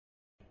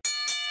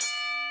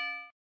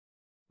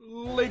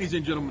Ladies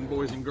and gentlemen,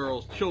 boys and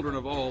girls, children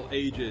of all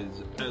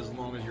ages, as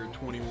long as you're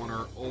 21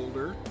 or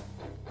older,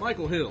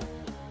 Michael Hill,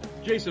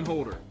 Jason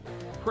Holder,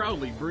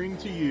 proudly bring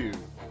to you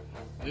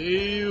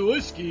the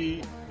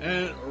Whiskey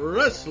and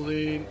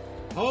Wrestling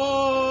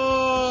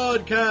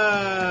Podcast.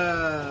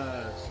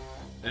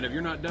 And if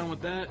you're not done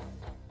with that,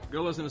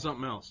 go listen to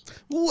something else.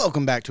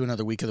 Welcome back to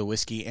another week of the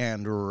Whiskey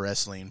and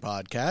Wrestling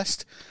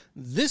Podcast.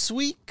 This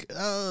week,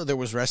 there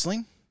was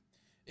wrestling.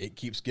 It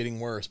keeps getting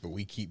worse, but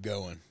we keep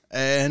going.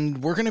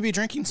 And we're going to be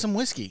drinking some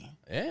whiskey.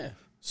 Yeah.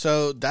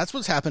 So that's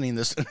what's happening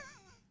this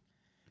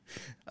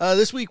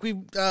this week.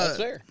 That's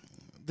fair.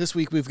 This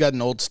week we've got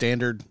an old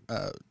standard,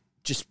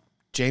 just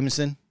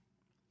Jameson,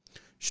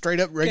 straight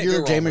up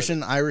regular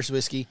Jameson Irish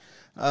whiskey,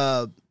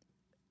 40%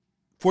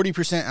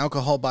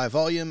 alcohol by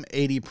volume,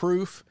 80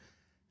 proof.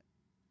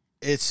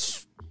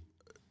 It's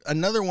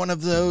another one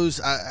of those.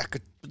 I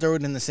could throw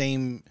it in the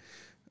same.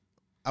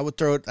 I would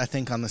throw it, I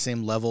think, on the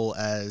same level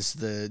as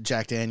the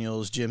Jack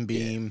Daniel's, Jim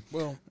Beam. Yeah.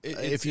 Well,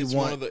 if you it's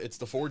want, it's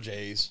the 4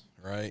 J's,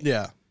 right?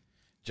 Yeah.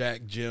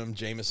 Jack, Jim,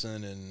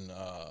 Jameson, and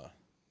what's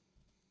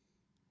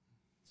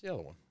the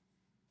other one?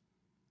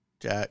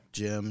 Jack,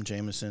 Jim,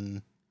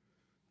 Jameson,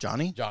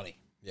 Johnny.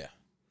 Yeah.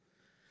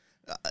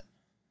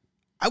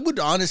 I would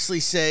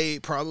honestly say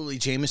probably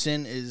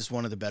Jameson is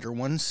one of the better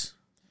ones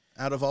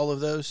out of all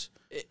of those.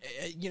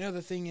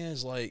 The thing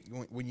is, like,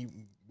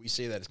 when we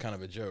say that, it's kind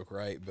of a joke,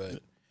 right? But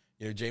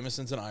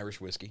Jameson's an Irish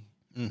whiskey.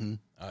 Mm-hmm.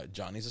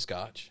 Johnny's a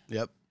Scotch.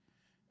 Yep.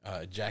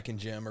 Jack and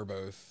Jim are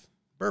both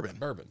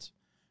bourbons.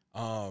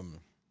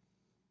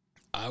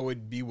 I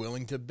would be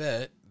willing to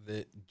bet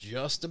that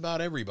just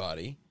about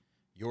everybody,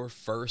 your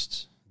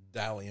first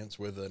dalliance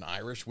with an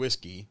Irish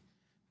whiskey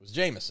was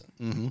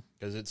Jameson,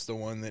 because it's the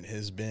one that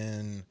has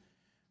been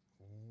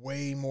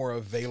way more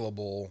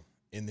available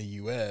in the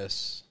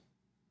U.S.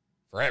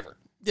 forever.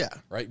 Yeah.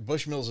 Right?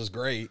 Bushmills is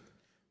great,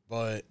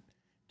 but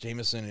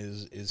Jameson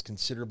is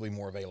considerably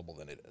more available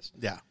than it is.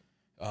 Yeah.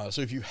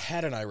 So if you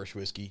had an Irish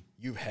whiskey,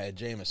 you've had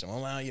Jameson.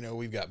 Well, now,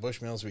 we've got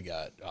Bushmills, we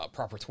got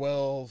Proper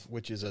 12,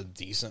 which is a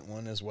decent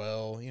one as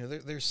well.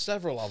 There's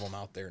several of them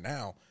out there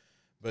now,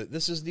 but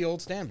this is the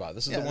old standby.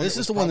 This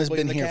is the one that's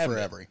been here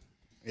forever.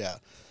 Yeah.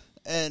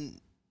 And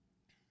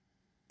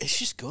it's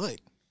just good.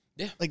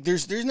 Yeah. Like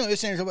there's no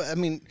ifs, ands, or buts. I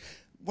mean,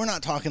 we're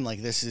not talking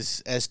like this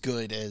is as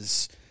good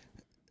as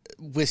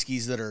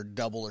whiskeys that are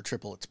double or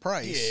triple its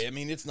price. Yeah, I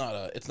mean, it's not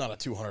a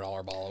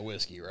 $200 bottle of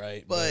whiskey,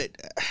 right? But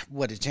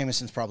what is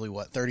Jameson's probably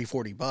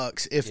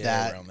 $30-$40, if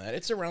that. Around that.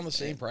 It's around the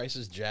same price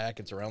as Jack.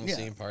 It's around the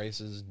same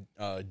price as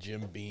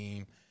Jim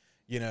Beam,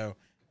 And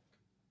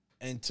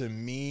to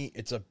me,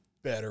 it's a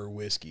better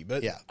whiskey.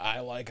 But I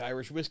like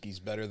Irish whiskeys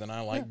better than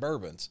I like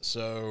bourbons.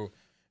 So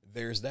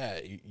there's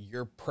that.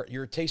 Your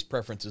taste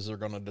preferences are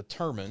going to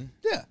determine.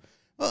 Yeah.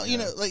 Well,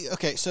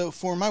 okay, so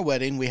for my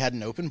wedding, we had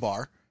an open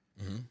bar.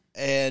 Mm-hmm.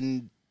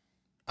 And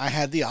I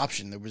had the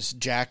option. There was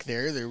Jack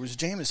there was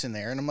Jameson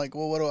there. And I'm like,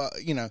 well, what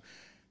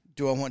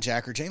do I want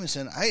Jack or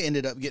Jameson? I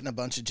ended up getting a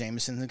bunch of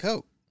Jameson and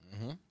Coke.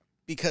 Mm-hmm.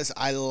 Because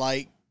I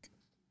like...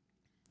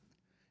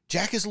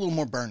 Jack is a little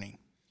more burning.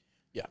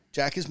 Yeah.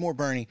 Jack is more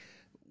burning.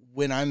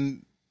 When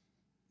I'm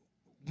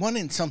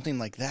wanting something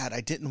like that,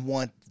 I didn't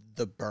want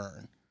the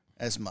burn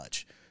as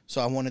much. So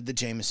I wanted the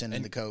Jameson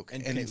and the Coke.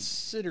 And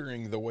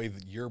considering the way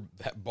that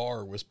that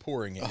bar was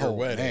pouring at your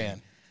wedding...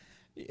 Man.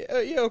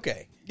 Yeah,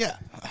 okay. Yeah.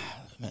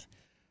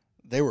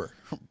 They were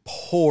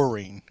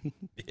pouring.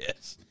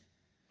 Yes.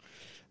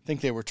 I think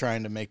they were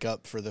trying to make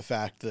up for the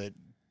fact that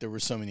there were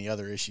so many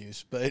other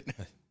issues, but...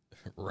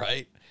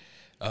 Right.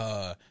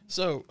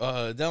 So,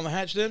 down the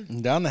hatch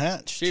then? Down the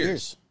hatch.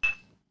 Cheers.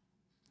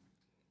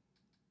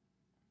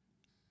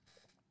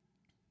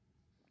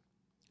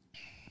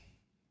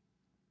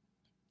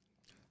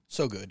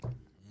 So good.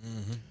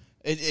 Mm-hmm.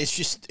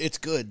 It's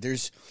good.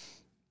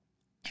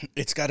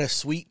 It's got a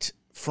sweet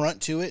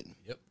front to it.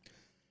 Yep.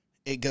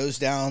 It goes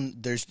down.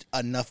 There's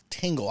enough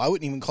tingle. I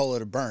wouldn't even call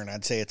it a burn.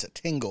 I'd say it's a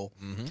tingle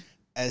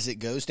as it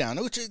goes down,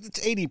 which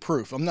it's 80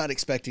 proof. I'm not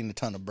expecting a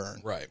ton of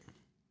burn. Right.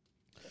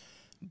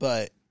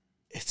 But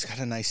it's got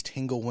a nice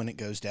tingle when it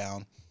goes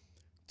down.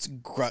 It's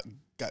got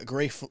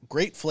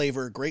great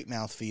flavor, great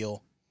mouthfeel.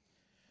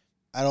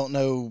 I don't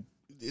know.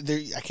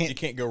 You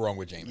can't go wrong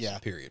with James. Yeah.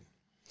 Period.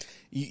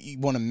 You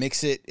want to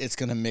mix it, it's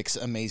going to mix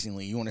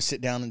amazingly. You want to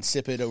sit down and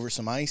sip it over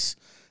some ice,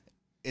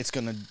 it's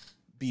going to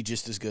be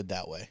just as good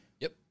that way.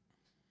 Yep.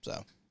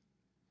 So,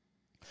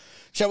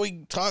 shall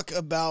we talk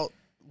about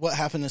what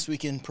happened this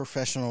week in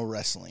professional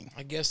wrestling?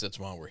 I guess that's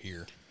why we're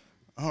here.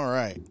 All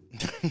right.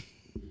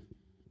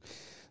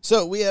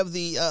 So, we have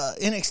the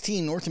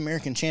NXT North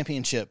American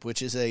Championship,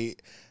 which is a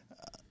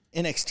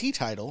NXT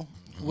title,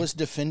 was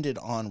defended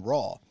on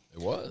Raw. It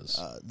was.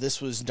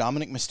 This was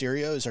Dominic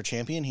Mysterio as our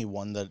champion. He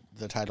won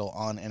the title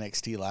on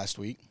NXT last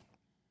week,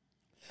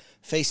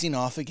 facing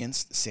off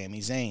against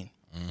Sami Zayn.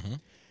 Mm-hmm.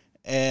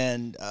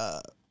 And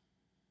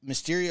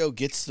Mysterio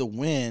gets the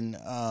win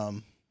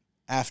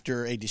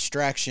after a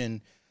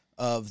distraction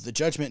of the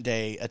Judgment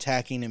Day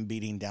attacking and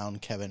beating down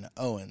Kevin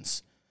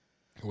Owens.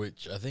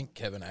 which I think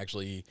Kevin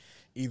actually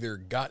either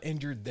got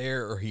injured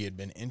there or he had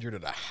been injured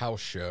at a house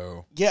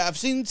show. Yeah, I've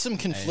seen some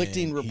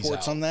conflicting And he's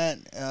reports out. on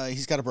that.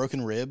 He's got a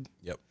broken rib.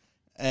 Yep.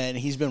 And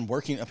he's been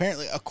working,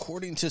 apparently,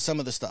 according to some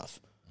of the stuff,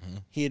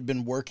 he had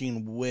been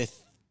working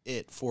with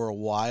it for a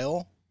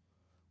while,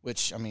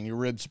 which, I mean, your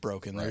rib's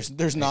broken. Right.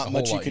 There's not a whole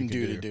much you lot can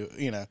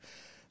do,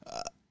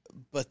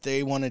 but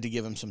they wanted to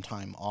give him some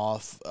time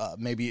off.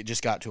 Maybe it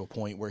just got to a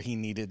point where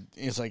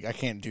it's like, I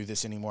can't do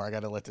this anymore. I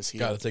got to let this heal.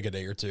 Got to take a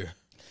day or two.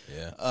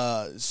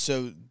 Yeah.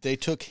 So they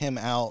took him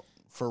out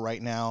for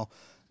right now.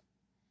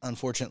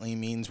 Unfortunately,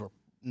 means we're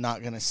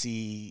not going to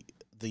see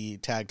the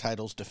tag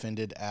titles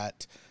defended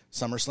at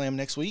SummerSlam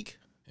next week.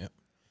 Yep.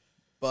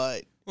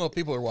 But Well,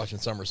 people are watching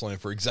SummerSlam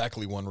for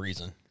exactly one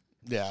reason,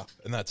 yeah,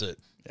 and that's it.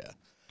 yeah,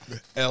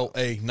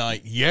 L.A.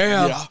 Knight.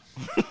 Yeah.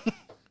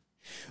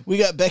 We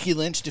got Becky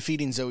Lynch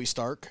defeating Zoe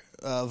Stark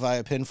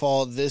via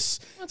pinfall. This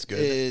That's good.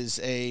 is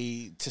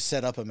to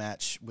set up a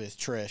match with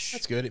Trish.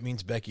 That's good. It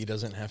means Becky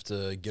doesn't have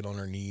to get on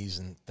her knees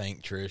and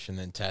thank Trish and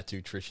then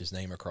tattoo Trish's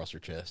name across her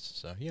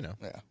chest. So, Yeah.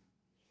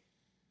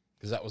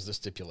 Because that was the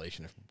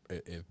stipulation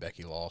if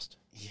Becky lost.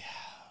 Yeah.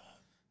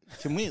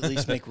 Can we at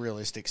least make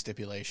realistic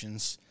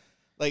stipulations?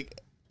 Like,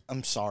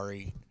 I'm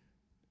sorry.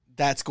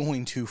 That's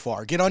going too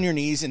far. Get on your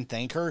knees and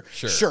thank her.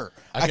 Sure.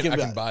 I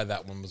can buy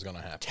that one was going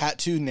to happen.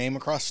 Tattoo name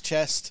across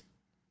chest.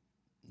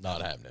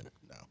 Not happening.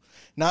 No.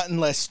 Not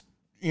unless,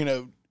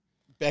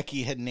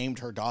 Becky had named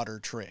her daughter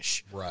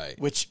Trish. Right.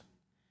 Which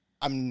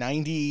I'm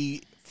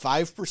 95%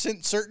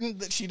 certain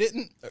that she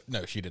didn't.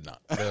 No, she did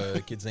not.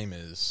 The kid's name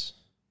is...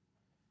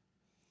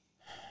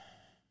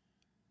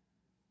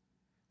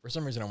 For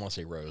some reason, I want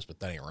to say Rose, but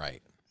that ain't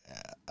right.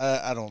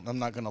 I'm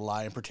not going to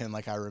lie and pretend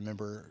like I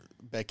remember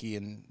Becky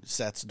and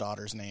Seth's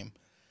daughter's name.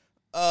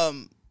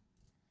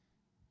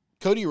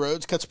 Cody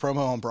Rhodes cuts a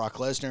promo on Brock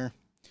Lesnar.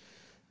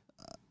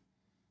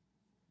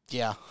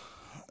 Yeah.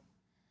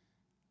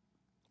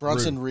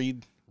 Bronson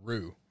Reed.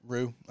 Rue.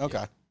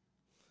 Okay.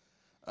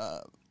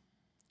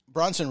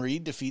 Bronson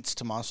Reed defeats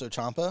Tommaso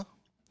Ciampa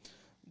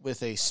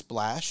with a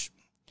splash.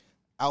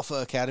 Alpha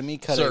Academy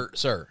cut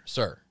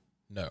Sir.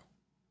 No.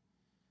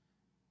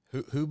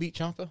 Who beat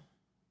Ciampa?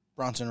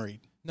 Bronson Reed.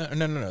 No.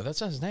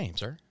 That's not his name,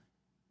 sir.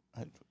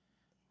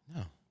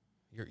 No.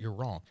 You're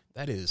wrong.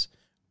 That is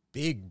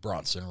Big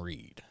Bronson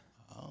Reed.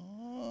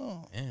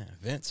 Oh. Yeah.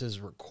 Vince is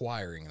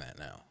requiring that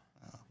now.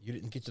 You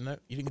didn't get to know?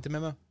 You didn't get the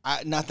memo?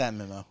 Not that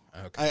memo.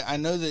 Okay. I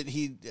know that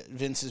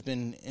Vince has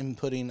been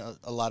inputting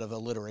a lot of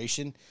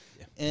alliteration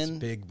in.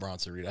 Big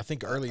Bronson Reed. I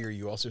think earlier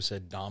you also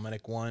said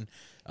Dominic won.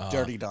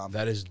 Dirty Dom.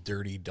 That is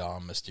Dirty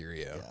Dom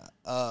Mysterio.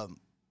 Yeah.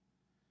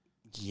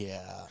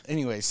 Yeah.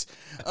 Anyways,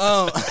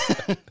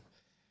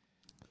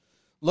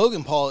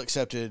 Logan Paul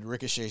accepted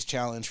Ricochet's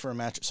challenge for a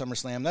match at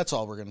SummerSlam. That's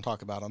all we're going to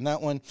talk about on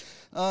that one.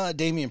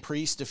 Damian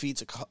Priest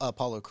defeats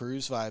Apollo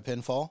Crews via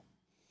pinfall.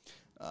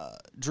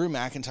 Drew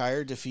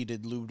McIntyre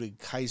defeated Ludwig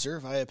Kaiser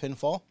via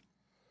pinfall.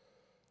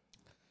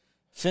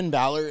 Finn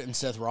Balor and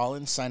Seth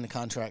Rollins signed a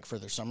contract for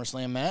their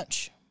SummerSlam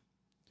match.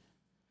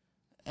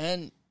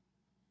 And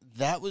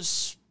that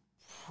was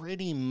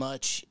pretty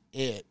much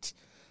it.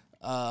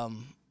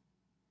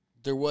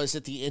 There was,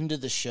 at the end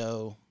of the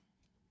show,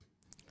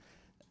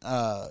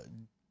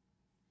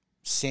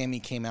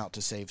 Sammy came out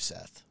to save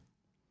Seth.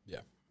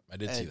 Yeah, I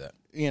did see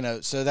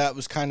that. So that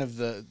was kind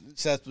of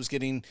Seth was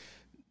getting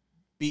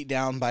beat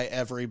down by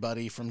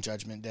everybody from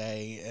Judgment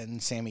Day,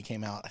 and Sammy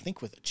came out, I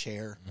think, with a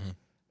chair. Mm-hmm.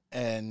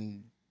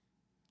 And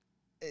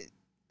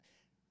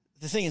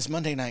the thing is,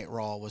 Monday Night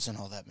Raw wasn't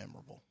all that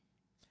memorable.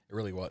 It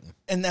really wasn't.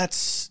 And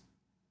that's,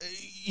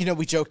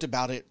 we joked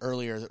about it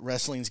earlier, that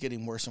wrestling's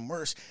getting worse and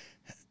worse.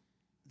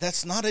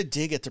 That's not a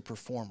dig at the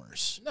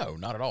performers. No,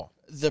 not at all.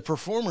 The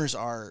performers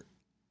are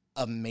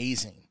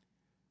amazing.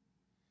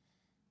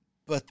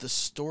 But the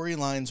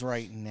storylines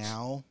right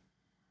now,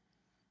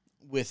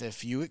 with a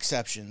few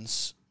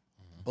exceptions,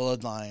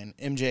 Bloodline,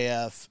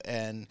 MJF,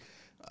 and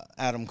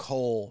Adam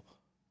Cole,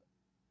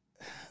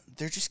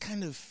 they're just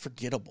kind of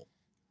forgettable.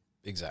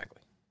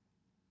 Exactly.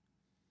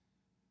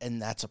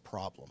 And that's a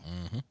problem.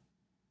 Mm-hmm.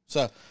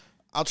 So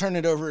I'll turn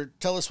it over.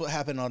 Tell us what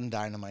happened on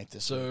Dynamite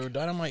this week. So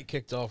Dynamite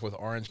kicked off with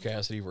Orange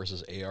Cassidy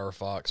versus AR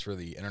Fox for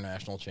the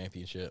International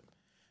Championship.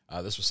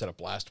 This was set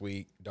up last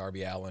week.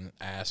 Darby Allin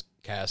asked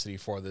Cassidy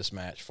for this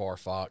match for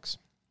Fox.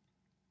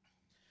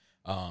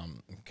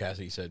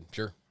 Cassidy said,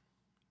 sure.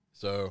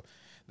 So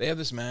they have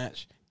this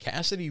match.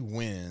 Cassidy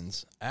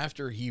wins.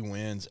 After he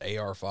wins,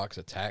 AR Fox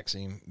attacks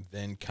him,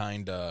 then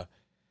kind of,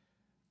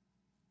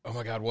 oh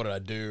my God, what did I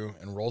do?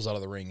 And rolls out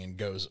of the ring and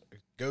goes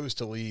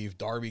to leave.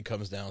 Darby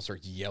comes down,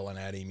 starts yelling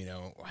at him,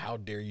 how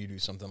dare you do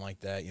something like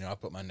that? I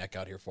put my neck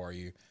out here for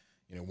you.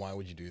 Why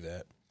would you do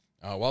that?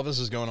 While this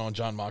is going on,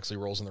 Jon Moxley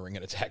rolls in the ring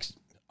and attacks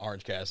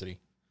Orange Cassidy.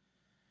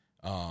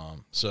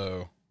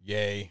 So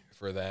yay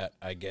for that,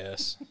 I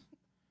guess.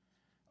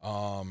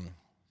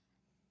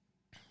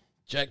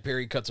 Jack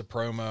Perry cuts a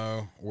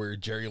promo where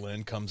Jerry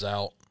Lynn comes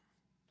out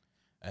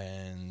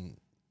and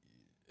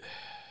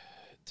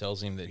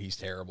tells him that he's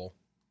terrible.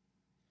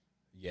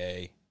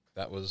 Yay.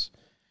 That was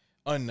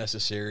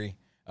unnecessary.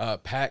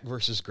 Pac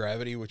versus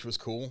Gravity, which was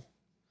cool.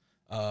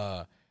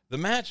 The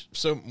match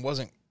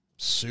wasn't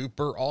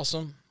super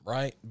awesome,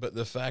 right? But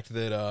the fact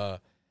that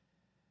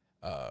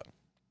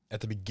at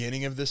the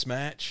beginning of this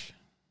match,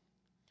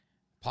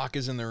 Pac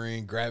is in the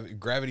ring,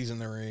 Gravity's in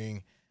the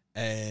ring,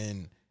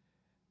 and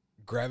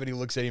Gravity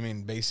looks at him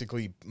and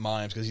basically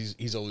mimes, because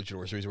he's a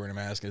luchador, so he's wearing a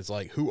mask, and it's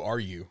like, who are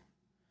you?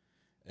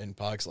 And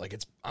Pac's like,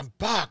 I'm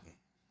Pac.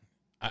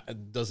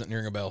 It doesn't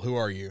ring a bell. Who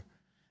are you?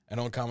 And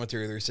on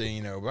commentary, they're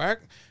saying,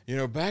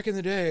 back in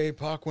the day,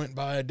 Pac went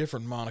by a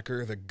different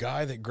moniker, the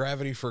guy that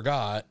Gravity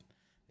forgot,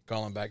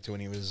 calling back to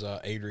when he was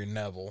Adrian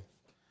Neville.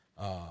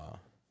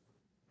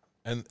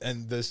 And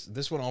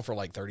this went on for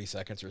like 30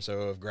 seconds or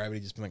so of Gravity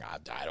just being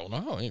like, I don't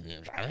know. I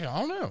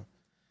don't know.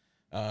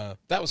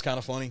 That was kind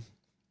of funny.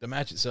 The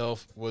match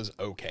itself was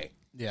okay.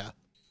 Yeah.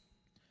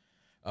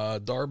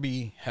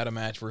 Darby had a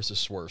match versus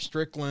Swerve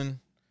Strickland,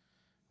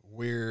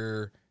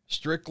 where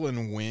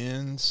Strickland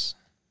wins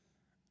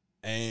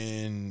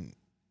and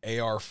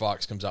AR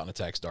Fox comes out and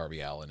attacks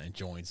Darby Allin and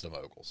joins the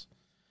Moguls.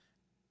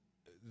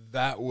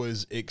 That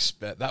was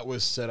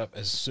set up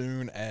as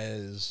soon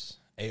as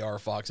AR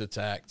Fox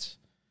attacked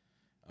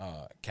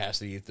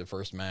Cassidy at the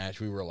first match.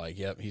 We were like,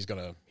 yep, he's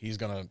gonna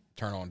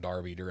turn on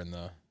Darby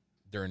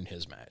during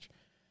his match.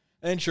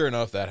 And sure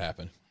enough, that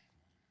happened.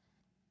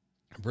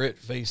 Britt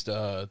faced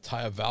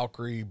Taya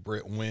Valkyrie.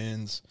 Britt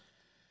wins.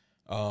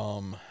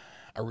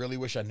 I really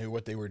wish I knew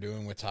what they were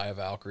doing with Taya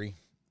Valkyrie.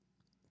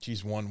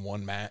 She's won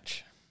one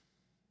match.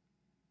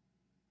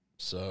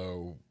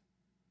 So,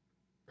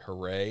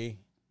 hooray.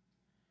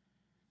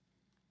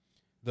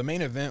 The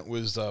main event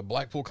was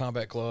Blackpool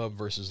Combat Club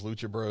versus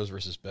Lucha Bros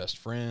versus Best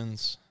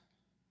Friends,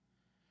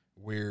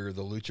 where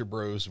the Lucha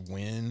Bros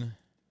win,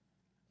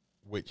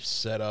 which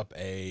set up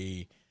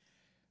a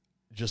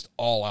just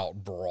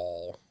all-out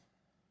brawl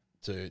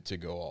to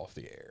go off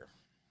the air.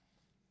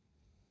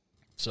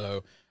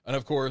 So, and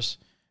of course,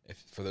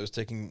 for those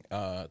taking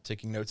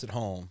notes at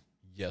home,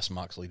 yes,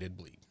 Moxley did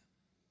bleed.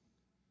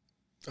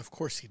 Of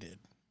course he did.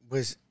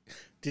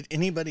 Did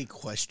anybody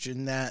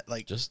question that?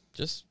 Like, just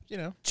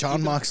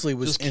Jon Moxley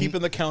was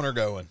keeping the counter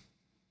going.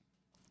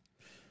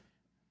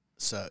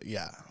 So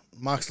yeah,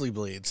 Moxley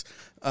bleeds.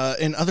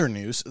 In other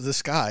news, the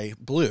sky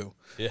blue.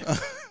 Yeah.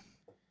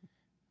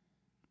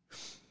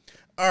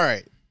 All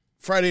right,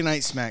 Friday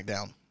Night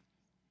SmackDown.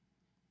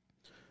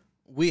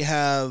 We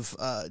have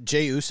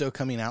Jey Uso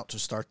coming out to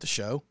start the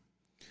show,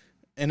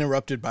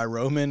 interrupted by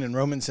Roman, and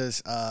Roman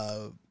says,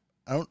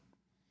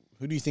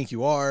 who do you think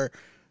you are?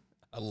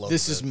 I love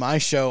this is my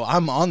show.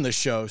 I'm on the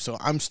show, so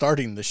I'm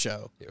starting the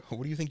show. Yeah,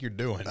 what do you think you're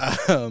doing?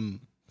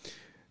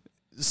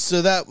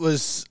 So that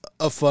was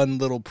a fun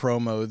little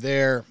promo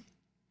there.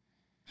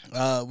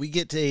 We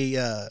get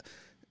a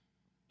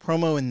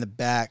promo in the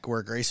back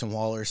where Grayson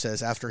Waller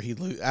says after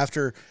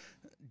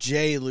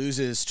Jay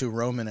loses to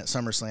Roman at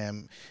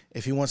SummerSlam,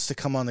 if he wants to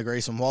come on the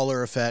Grayson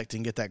Waller effect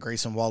and get that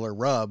Grayson Waller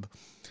rub,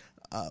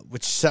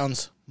 which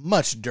sounds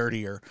much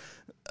dirtier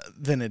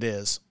than it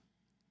is,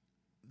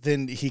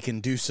 then he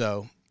can do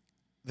so.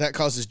 That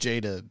causes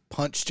Jay to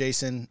punch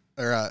Grayson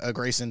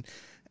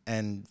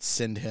and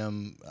send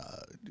him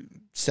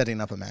setting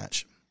up a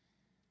match.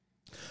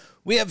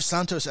 We have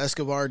Santos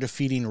Escobar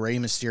defeating Rey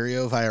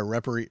Mysterio via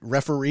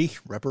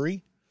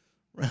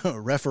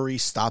referee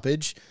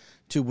stoppage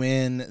to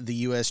win the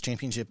U.S.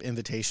 Championship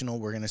Invitational.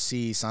 We're going to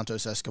see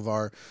Santos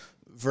Escobar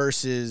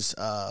versus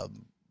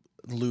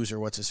loser,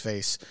 what's his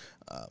face,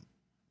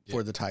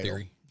 for the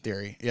title.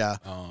 Theory, yeah.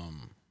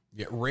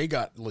 Yeah, Ray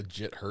got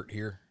legit hurt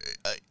here.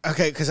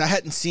 Okay, because I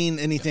hadn't seen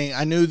anything.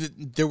 I knew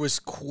that there was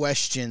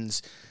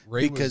questions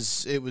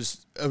because it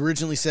was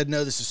originally said,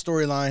 no, this is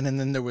storyline, and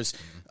then there was,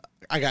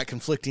 I got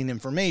conflicting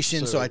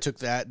information, so I took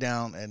that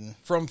down. And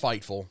from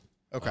Fightful,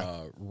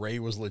 okay, Ray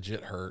was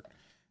legit hurt.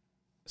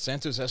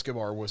 Santos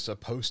Escobar was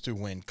supposed to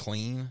win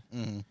clean,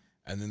 and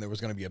then there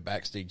was going to be a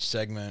backstage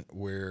segment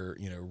where,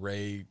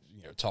 Ray,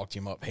 talked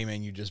him up. Hey,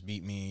 man, you just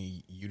beat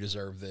me. You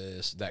deserve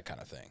this, that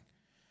kind of thing.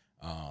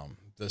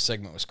 The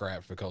segment was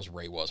scrapped because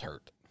Ray was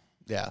hurt.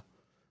 Yeah.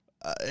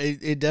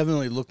 It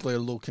definitely looked like a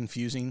little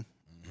confusing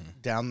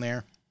down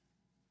there.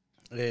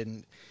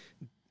 And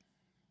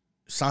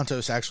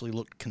Santos actually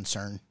looked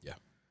concerned. Yeah.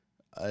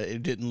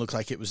 It didn't look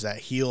like it was that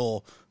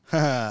heel. This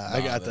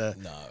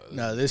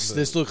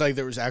looked like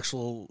there was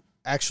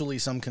actually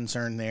some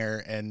concern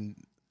there, and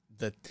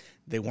that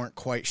they weren't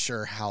quite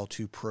sure how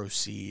to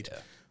proceed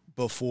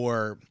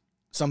before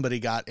somebody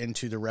got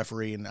into the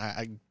referee. And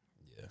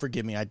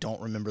forgive me, I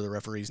don't remember the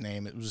referee's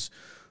name. It was,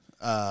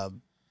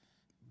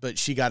 but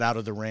she got out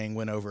of the ring,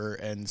 went over,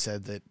 and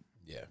said that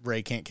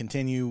Ray can't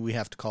continue. We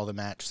have to call the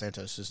match.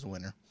 Santos is the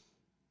winner.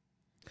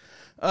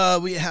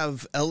 We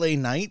have LA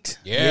Knight,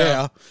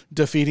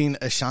 defeating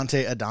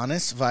Ashante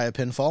Adonis via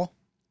pinfall.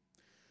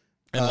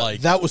 And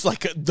that was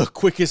like the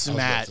quickest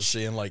match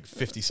in like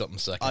 50-something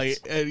seconds.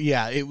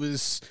 It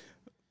was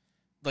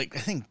like I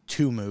think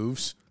 2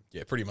 moves.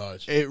 Yeah, pretty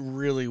much. It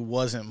really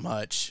wasn't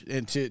much,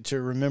 and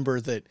to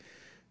remember that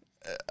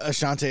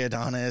Ashante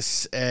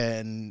Adonis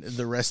and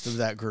the rest of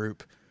that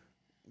group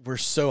were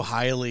so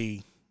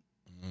highly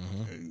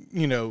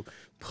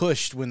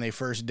pushed when they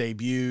first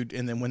debuted,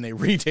 and then when they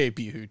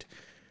re-debuted.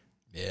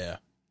 Yeah.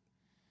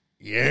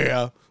 We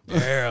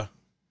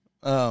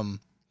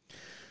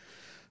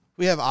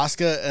have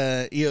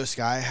Asuka, Io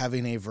Sky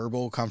having a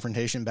verbal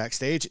confrontation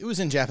backstage. It was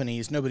in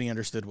Japanese. Nobody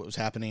understood what was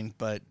happening,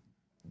 but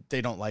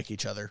they don't like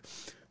each other.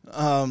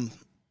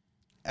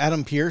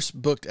 Adam Pearce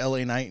booked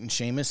LA Knight and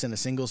Sheamus in a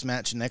singles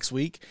match next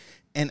week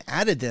and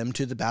added them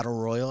to the Battle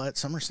Royal at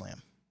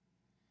SummerSlam.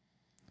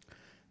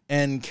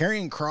 And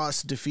Karrion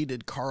Kross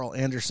defeated Carl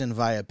Anderson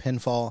via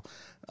pinfall.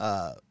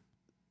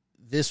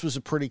 This was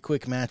a pretty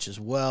quick match as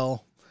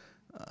well.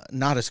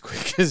 Not as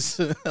quick as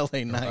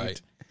LA Knight.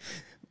 Right.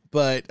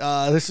 But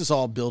this is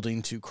all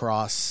building to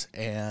Kross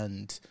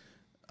and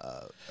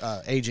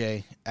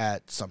AJ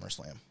at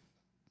SummerSlam.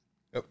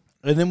 Yep.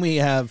 And then we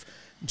have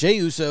Jey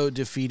Uso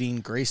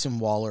defeating Grayson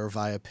Waller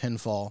via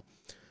pinfall.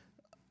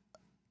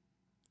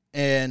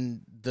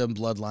 And the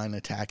Bloodline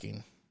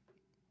attacking.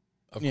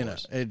 Of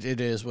course. It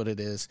is what it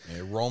is.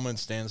 Yeah, Roman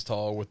stands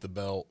tall with the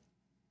belt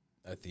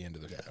at the end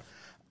of the show.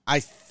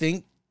 I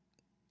think,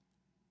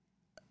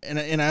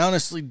 and I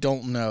honestly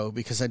don't know,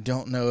 because I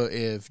don't know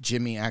if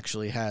Jimmy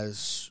actually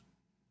has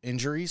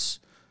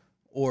injuries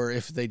or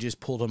if they just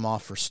pulled him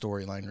off for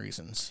storyline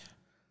reasons.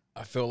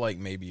 I feel like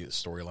maybe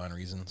it's storyline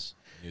reasons.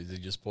 They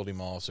just pulled him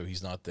off, so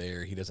he's not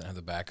there. He doesn't have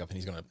the backup, and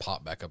he's going to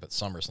pop back up at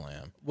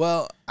SummerSlam.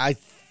 Well, I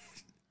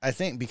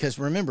think, because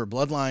remember,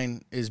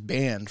 Bloodline is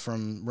banned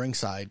from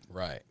ringside.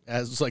 Right.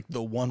 As like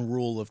the one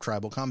rule of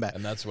tribal combat.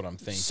 And that's what I'm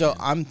thinking. So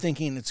I'm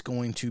thinking it's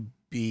going to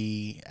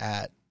be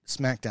at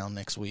SmackDown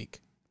next week.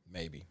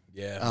 Maybe.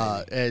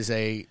 Yeah. Maybe. As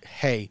a,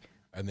 hey,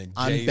 and then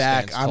I'm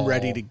back. I'm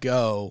ready to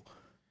go.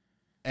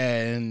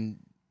 And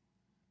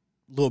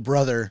little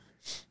brother,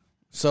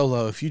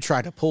 Solo, if you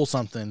try to pull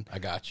something, I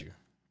got you.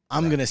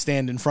 I'm going to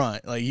stand in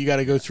front. Like, you got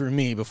to go through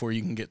me before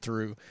you can get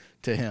through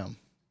to him.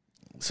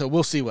 So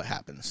we'll see what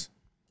happens.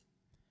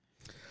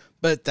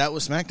 But that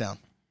was SmackDown.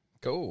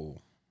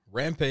 Cool.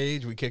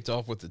 Rampage, we kicked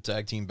off with the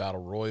Tag Team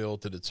Battle Royal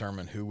to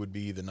determine who would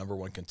be the number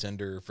one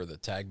contender for the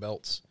tag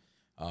belts.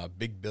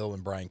 Big Bill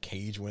and Brian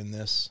Cage win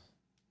this.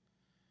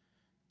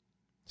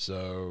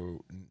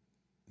 So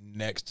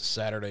next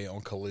Saturday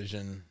on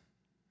Collision,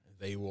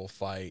 they will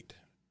fight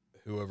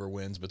whoever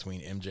wins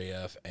between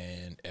MJF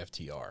and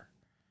FTR.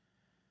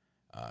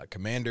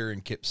 Commander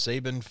and Kip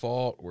Sabian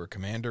fought, where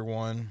Commander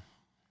won.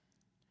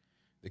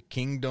 The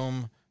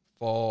Kingdom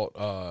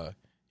fought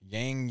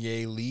Yang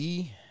Ye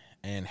Lee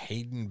and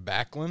Hayden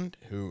Backlund,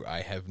 who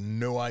I have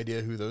no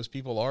idea who those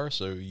people are,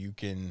 so you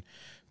can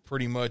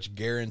pretty much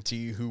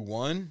guarantee who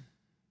won.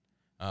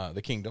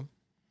 The Kingdom.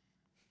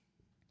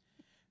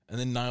 And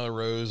then Nyla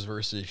Rose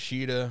versus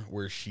Sheeta,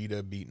 where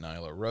Sheeta beat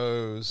Nyla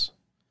Rose.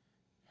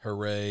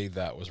 Hooray,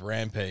 that was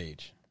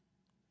Rampage.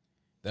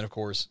 Then, of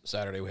course,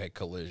 Saturday we had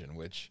Collision,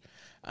 which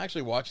I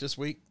actually watched this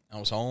week. I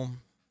was home.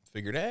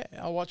 Figured, hey,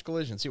 I'll watch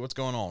Collision, see what's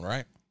going on,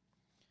 right?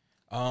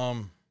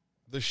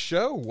 The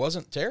show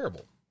wasn't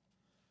terrible.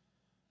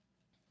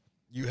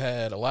 You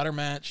had a ladder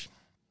match,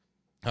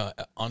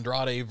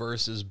 Andrade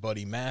versus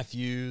Buddy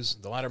Matthews.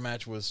 The ladder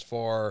match was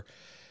for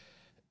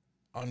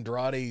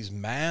Andrade's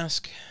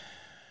mask,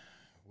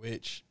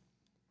 which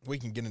we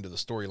can get into the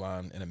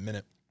storyline in a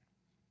minute.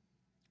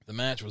 The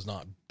match was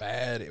not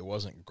bad. It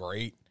wasn't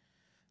great,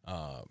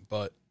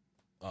 but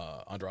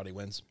Andrade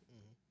wins.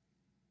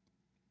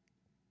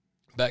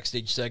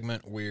 Backstage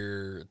segment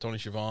where Tony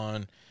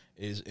Schiavone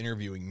is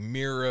interviewing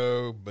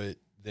Miro, but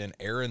then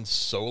Aaron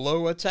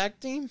Solo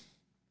attacked him.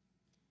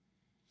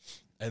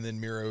 And then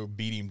Miro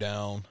beat him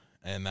down,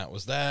 and that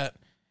was that.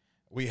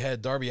 We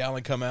had Darby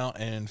Allin come out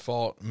and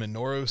fought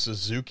Minoru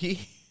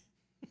Suzuki,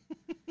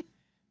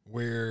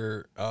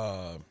 where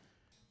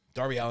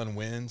Darby Allin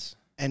wins.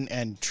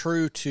 And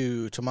true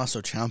to Tommaso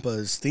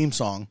Ciampa's theme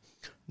song,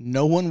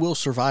 no one will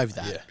survive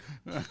that.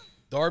 Yeah.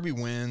 Darby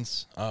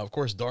wins. Of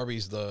course,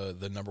 Darby's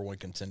the number one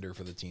contender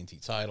for the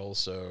TNT title.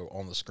 So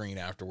on the screen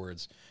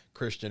afterwards,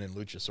 Christian and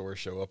Luchasaurus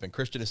show up, and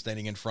Christian is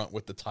standing in front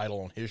with the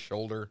title on his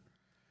shoulder,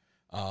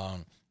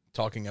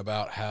 talking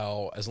about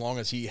how as long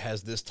as he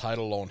has this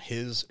title on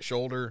his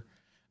shoulder,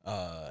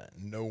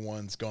 no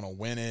one's going to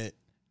win it.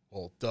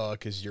 Well, duh,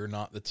 because you're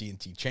not the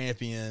TNT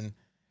champion.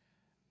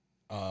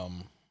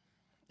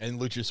 And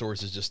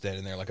Luchasaurus is just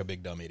standing there like a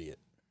big dumb idiot,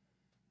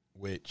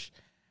 which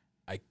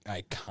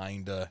I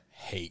kind of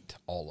hate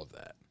all of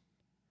that.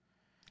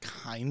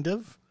 Kind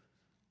of?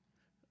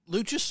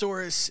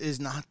 Luchasaurus is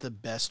not the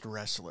best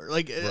wrestler.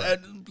 Like, right.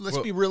 Let's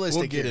be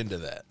realistic. We'll get here. into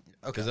that.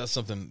 Okay. Because that's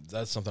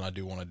something I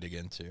do want to dig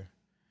into.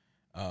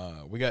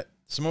 We got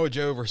Samoa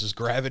Joe versus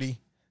Gravity.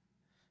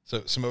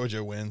 So Samoa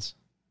Joe wins.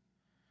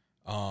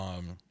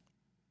 CM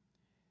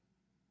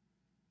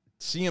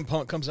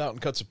Punk comes out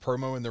and cuts a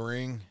promo in the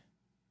ring.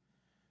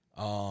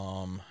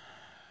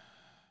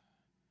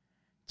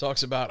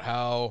 Talks about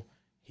how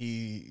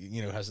he,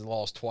 has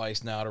lost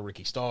twice now to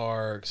Ricky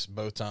Starks.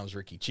 Both times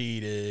Ricky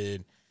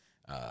cheated.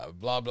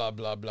 Blah, blah,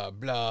 blah, blah,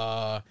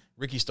 blah.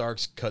 Ricky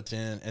Starks cuts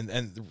in,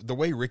 and the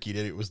way Ricky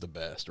did it was the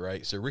best,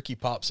 right? So Ricky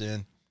pops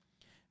in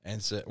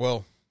and said,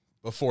 well,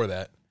 before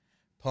that,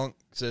 Punk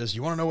says,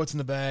 "You want to know what's in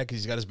the bag?" Because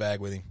he's got his bag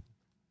with him.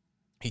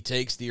 He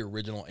takes the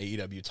original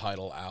AEW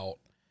title out.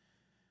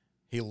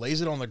 He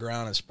lays it on the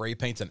ground and spray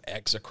paints an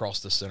X across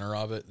the center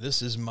of it.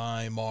 This is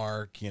my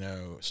mark.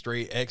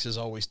 Straight X has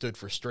always stood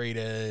for straight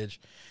edge,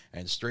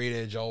 and straight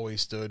edge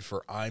always stood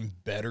for I'm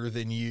better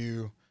than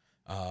you.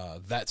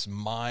 That's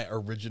my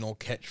original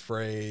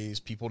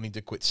catchphrase. People need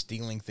to quit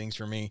stealing things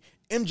from me.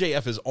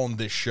 MJF is on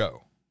this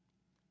show.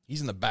 He's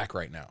in the back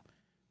right now.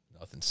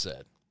 Nothing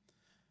said.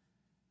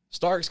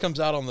 Starks comes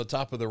out on the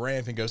top of the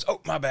ramp and goes,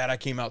 "Oh, my bad, I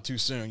came out too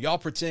soon. Y'all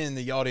pretend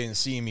that y'all didn't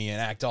see me and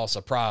act all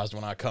surprised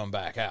when I come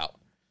back out."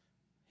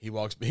 He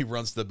runs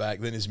to the back,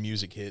 then his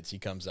music hits, he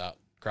comes out,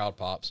 crowd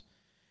pops.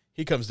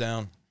 He comes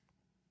down,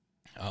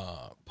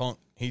 Punk,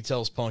 he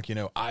tells Punk,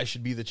 "I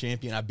should be the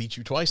champion. I beat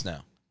you twice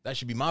now. That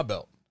should be my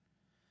belt."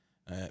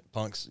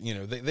 Punk's,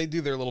 they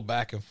do their little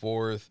back and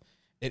forth.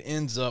 It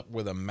ends up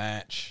with a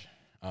match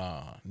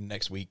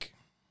next week.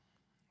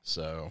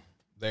 So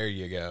there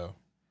you go.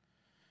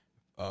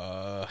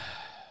 I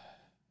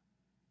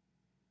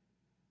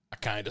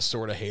kind of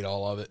sort of hate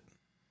all of it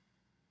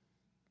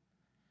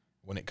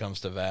when it comes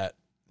to that,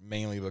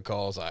 mainly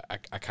because I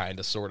kind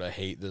of sort of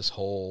hate this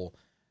whole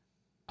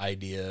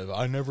idea of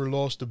I never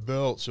lost a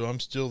belt, so I'm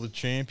still the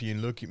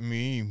champion. Look at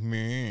me,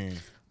 man.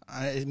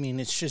 I mean,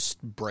 it's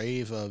just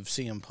brave of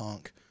CM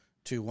Punk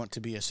to want to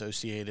be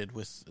associated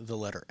with the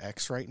letter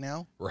X right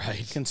now.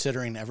 Right.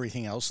 Considering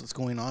everything else that's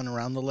going on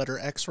around the letter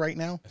X right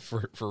now.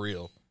 For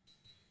real.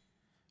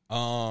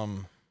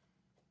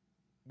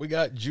 We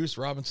got Juice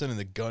Robinson and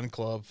the Gun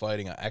Club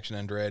fighting Action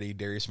Andretti,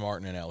 Darius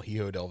Martin, and El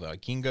Hijo del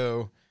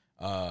Vikingo.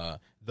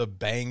 The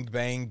Bang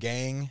Bang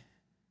Gang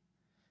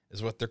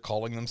is what they're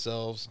calling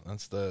themselves.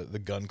 That's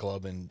the Gun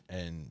Club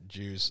and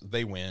Juice.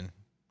 They win.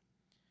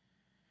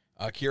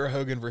 Kiera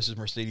Hogan versus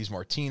Mercedes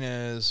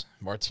Martinez.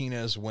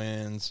 Martinez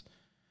wins.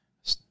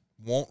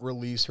 Won't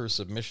release her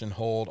submission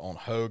hold on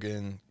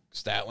Hogan.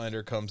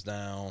 Statlander comes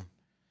down.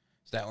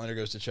 Statlander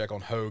goes to check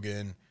on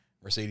Hogan.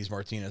 Mercedes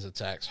Martinez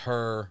attacks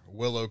her.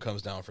 Willow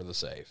comes down for the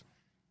save.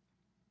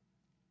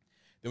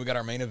 Then we got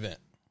our main event.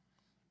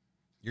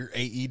 Your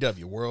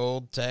AEW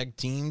World Tag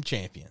Team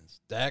Champions,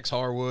 Dax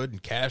Harwood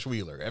and Cash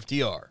Wheeler,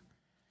 FTR,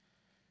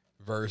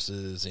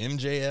 versus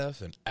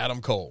MJF and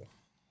Adam Cole.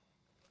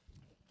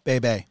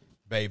 Bay.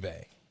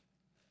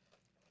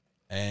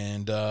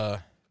 And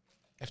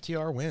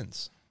FTR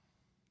wins.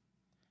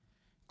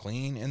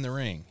 Clean in the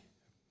ring.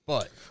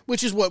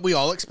 Which is what we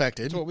all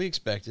expected. It's what we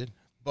expected.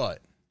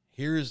 But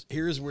here's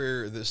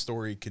where this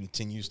story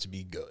continues to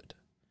be good.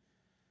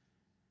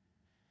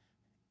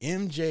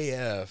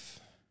 MJF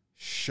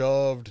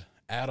shoved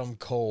Adam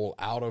Cole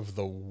out of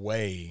the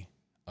way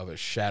of a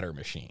shatter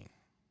machine.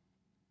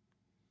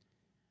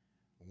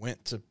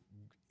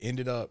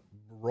 Ended up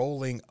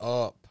rolling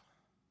up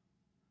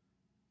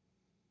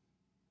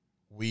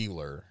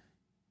Wheeler,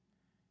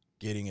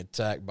 getting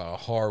attacked by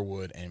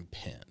Harwood and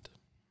pinned.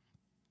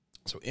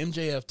 So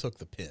MJF took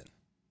the pin.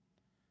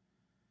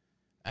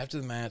 After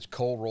the match,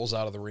 Cole rolls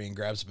out of the ring,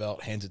 grabs the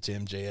belt, hands it to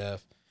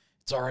MJF.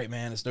 "It's all right,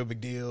 man. It's no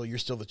big deal. You're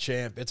still the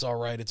champ. It's all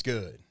right. It's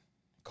good."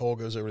 Cole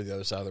goes over to the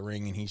other side of the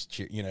ring, and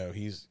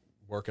he's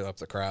working up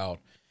the crowd.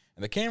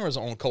 And the camera's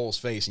on Cole's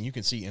face, and you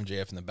can see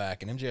MJF in the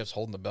back. And MJF's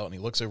holding the belt, and he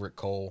looks over at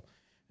Cole,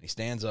 and he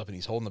stands up, and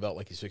he's holding the belt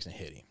like he's fixing to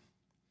hit him.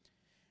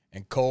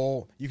 And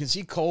Cole, you can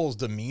see Cole's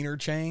demeanor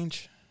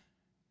change.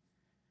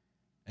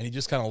 And he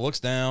just kind of looks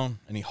down,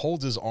 and he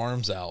holds his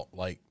arms out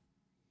like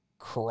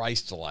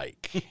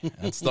Christ-like.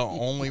 That's the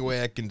only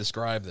way I can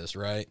describe this,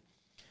 right?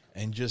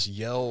 And just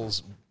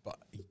yells,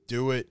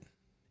 "Do it.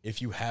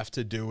 If you have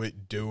to do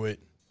it, do it.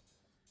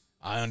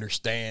 I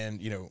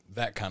understand,"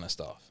 that kind of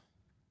stuff.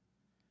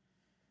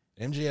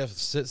 MJF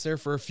sits there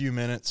for a few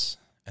minutes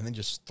and then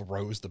just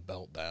throws the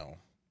belt down.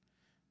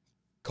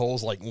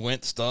 Cole's like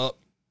winced up,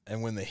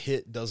 and when the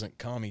hit doesn't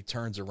come, he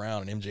turns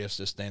around, and MJF's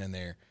just standing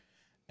there.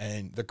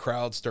 And the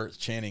crowd starts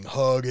chanting,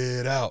 "Hug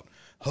it out,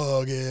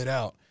 hug it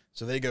out."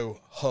 So they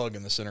go hug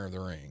in the center of the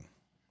ring.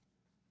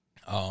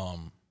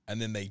 And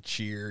then they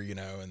cheer,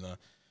 and the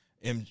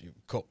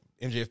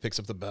MJF picks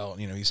up the belt,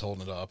 he's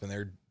holding it up, and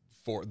they're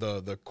for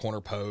the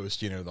corner post,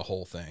 the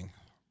whole thing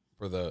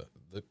for the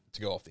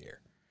to go off the air.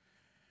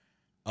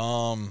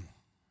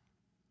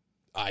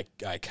 I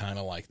kind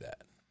of like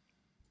that.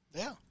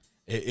 Yeah.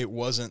 It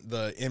wasn't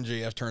the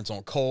MJF turns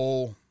on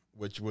Cole,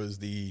 which was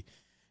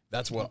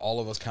that's what all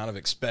of us kind of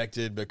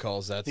expected,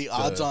 because that's the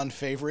odds-on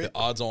favorite. The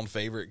odds-on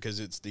favorite, because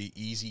it's the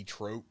easy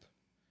trope.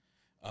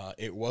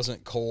 It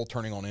wasn't Cole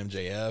turning on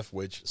MJF,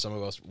 which some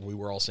of us, we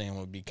were all saying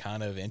would be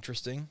kind of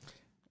interesting.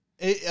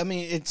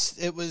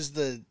 It was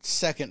the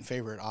second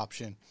favorite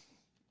option,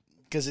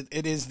 because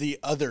it is the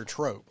other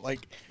trope.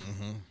 Like,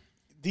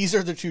 these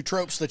are the two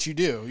tropes that you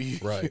do.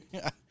 Right.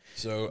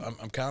 So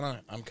I'm kind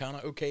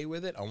of okay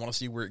with it. I want to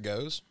see where it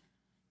goes.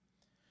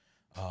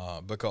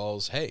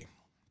 Because hey,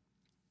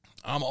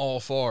 I'm all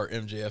for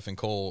MJF and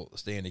Cole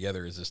staying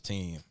together as this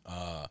team.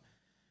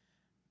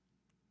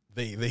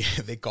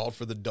 They called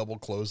for the double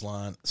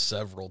clothesline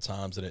several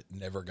times and it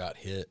never got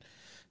hit.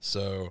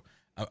 So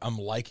I'm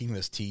liking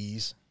this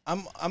tease.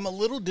 I'm a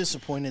little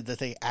disappointed that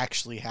they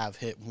actually have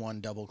hit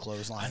one double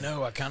clothesline. I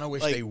know. I kind of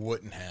wish they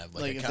wouldn't have.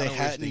 I kind of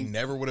wish they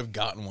never would have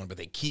gotten one, but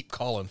they keep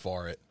calling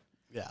for it.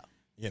 Yeah.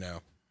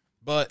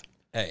 But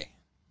hey.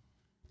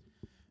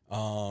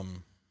 But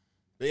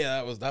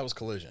yeah, that was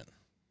Collision.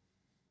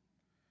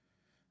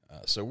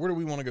 So where do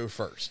we want to go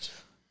first?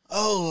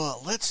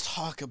 Oh, let's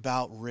talk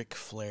about Ric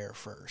Flair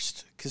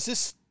first, because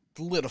this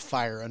lit a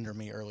fire under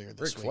me earlier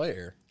this week.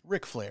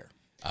 Ric Flair.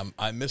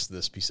 I missed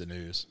this piece of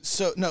news.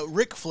 So, no,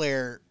 Ric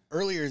Flair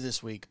earlier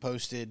this week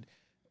posted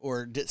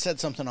or said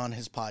something on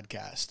his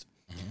podcast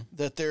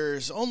that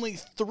there's only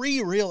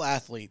 3 real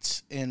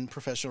athletes in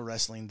professional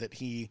wrestling that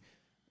he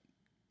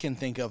can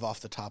think of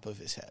off the top of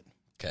his head.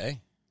 Okay.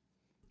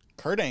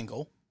 Kurt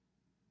Angle.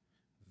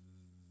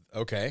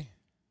 Okay.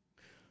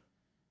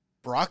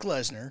 Brock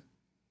Lesnar.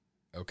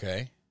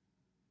 Okay.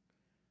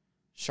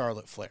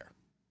 Charlotte Flair.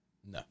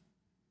 No.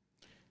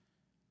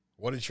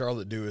 What did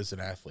Charlotte do as an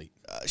athlete?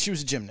 She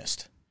was a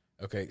gymnast.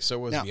 Okay, so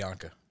was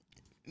Bianca.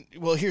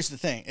 Well, here's the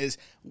thing: is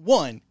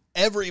one,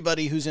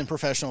 everybody who's in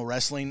professional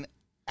wrestling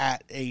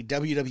at a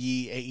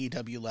WWE,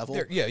 AEW level,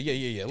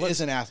 is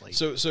an athlete.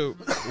 So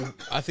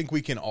I think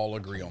we can all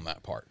agree on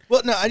that part.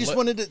 Well, no, I just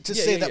wanted to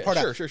say that part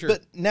out. Sure.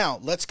 But now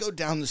let's go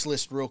down this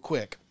list real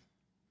quick,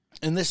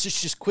 and this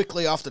is just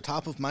quickly off the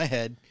top of my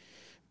head.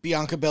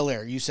 Bianca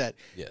Belair, you said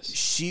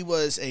she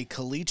was a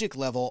collegiate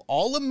level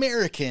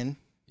All-American.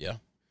 Yeah.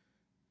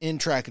 In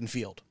track and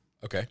field.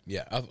 Okay,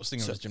 yeah. I was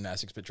thinking it was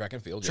gymnastics, but track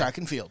and field. Track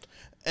and field.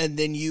 And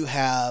then you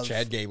have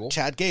Chad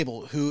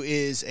Gable, who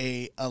is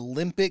a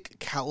Olympic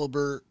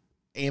caliber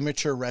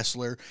amateur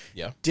wrestler.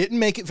 Yeah. Didn't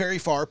make it very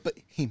far, but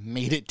he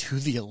made it to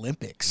the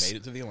Olympics.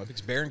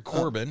 Baron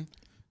Corbin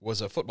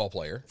was a football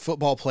player.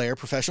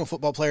 Professional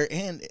football player.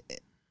 And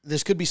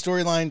this could be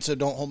storyline, so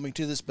don't hold me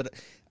to this, but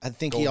I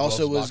think he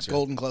also was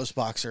Golden Gloves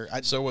boxer.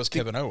 So was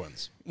Kevin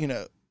Owens.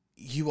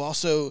 You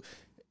also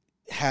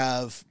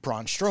have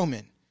Braun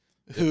Strowman,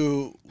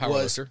 who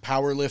was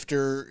power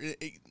lifter.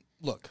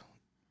 Look,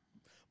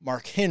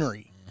 Mark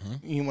Henry.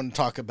 You want to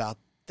talk about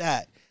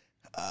that?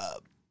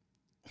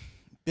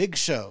 Big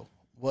Show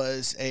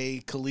was a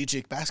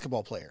collegiate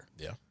basketball player.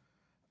 Yeah.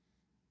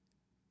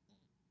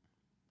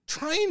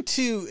 Trying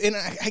to, and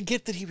I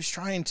get that he was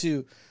trying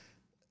to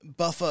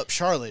buff up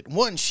Charlotte.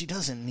 One, she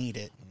doesn't need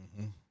it.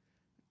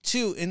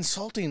 2,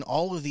 insulting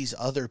all of these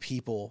other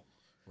people.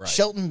 Right.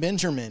 Shelton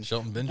Benjamin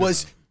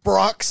was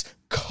Brock's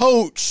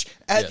coach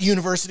at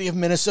University of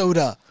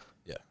Minnesota.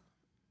 Yeah.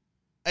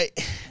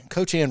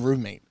 Coach and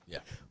roommate. Yeah.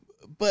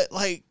 But,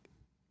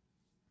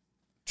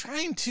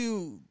 trying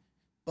to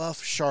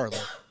buff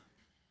Charlotte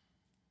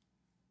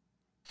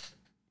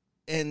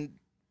and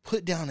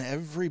put down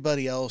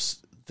everybody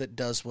else that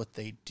does what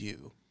they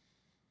do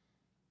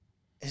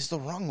is the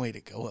wrong way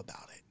to go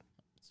about it.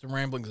 It's the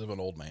ramblings of an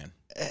old man.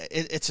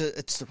 It's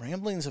the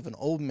ramblings of an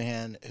old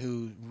man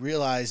who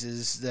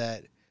realizes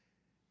that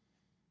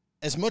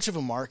as much of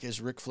a mark as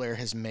Ric Flair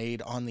has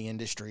made on the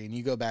industry, and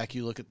you go back,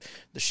 you look at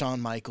the Shawn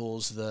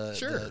Michaels,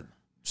 the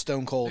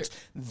Stone Colds,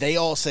 they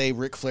all say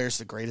Ric Flair's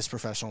the greatest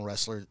professional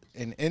wrestler,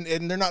 and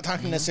they're not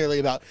talking necessarily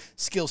about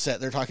skill set,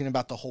 they're talking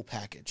about the whole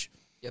package.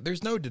 Yeah,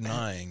 there's no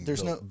denying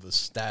the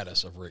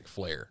status of Ric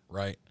Flair,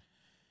 right?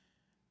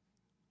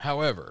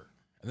 However,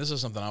 and this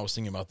is something I was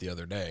thinking about the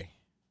other day,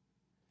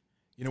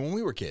 when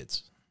we were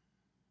kids,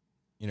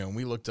 and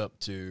we looked up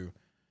to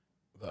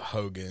the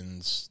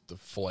Hogans, the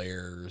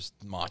Flairs,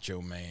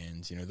 Macho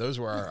Mans, those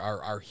were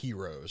our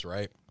heroes,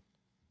 right?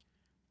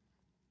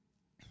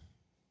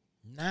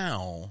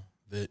 Now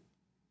that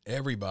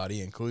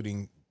everybody,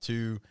 including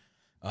 2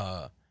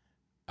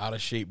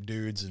 out-of-shape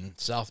dudes in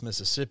South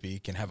Mississippi,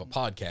 can have a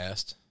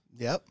podcast.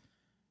 Yep.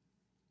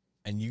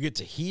 And you get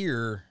to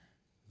hear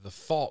the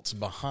thoughts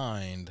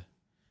behind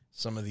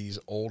some of these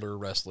older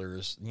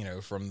wrestlers,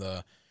 from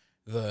the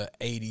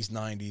 80s,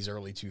 90s,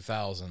 early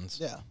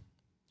 2000s. Yeah.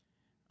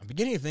 I'm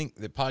beginning to think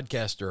that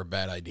podcasts are a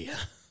bad idea.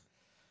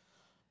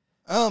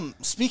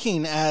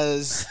 Speaking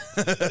as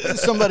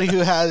somebody who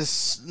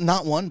has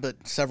not one,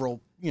 but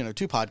several, 2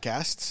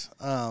 podcasts,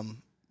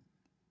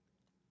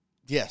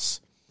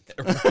 yes.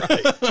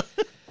 Right.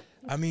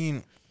 I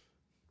mean,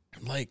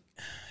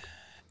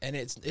 and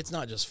it's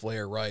not just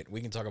Flair, right?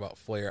 We can talk about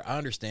Flair. I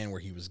understand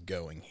where he was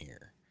going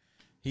here.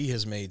 He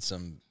has made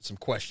some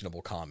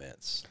questionable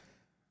comments.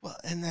 Well,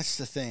 and that's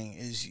the thing,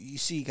 is you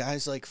see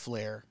guys like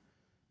Flair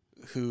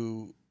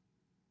who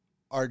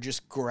are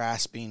just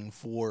grasping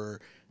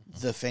for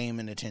the fame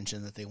and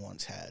attention that they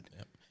once had.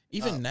 Yep.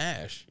 Even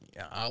Nash.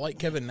 I like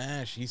Kevin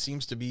Nash. He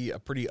seems to be a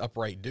pretty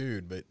upright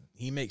dude, but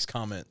he makes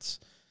comments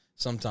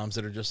sometimes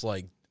that are just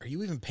like, are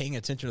you even paying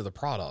attention to the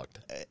product?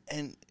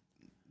 And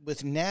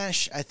with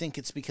Nash, I think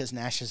it's because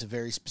Nash has a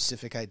very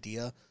specific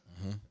idea,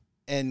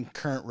 and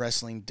current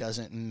wrestling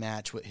doesn't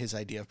match what his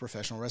idea of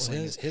professional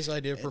wrestling is. His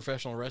idea of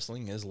professional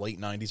wrestling is late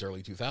 90s,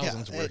 early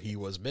 2000s, where he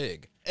was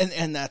big.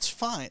 And that's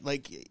fine.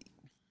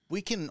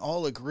 We can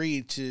all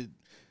agree to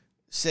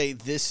say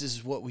this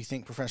is what we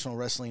think professional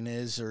wrestling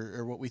is,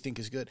 or what we think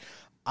is good.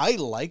 I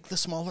like the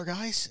smaller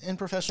guys in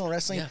professional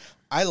wrestling. Yeah.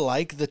 I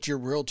like that your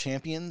world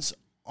champions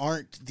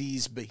aren't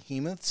these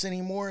behemoths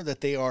anymore,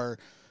 that they are,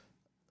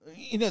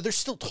 they're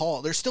still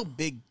tall. They're still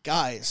big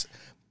guys,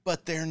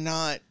 but they're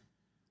not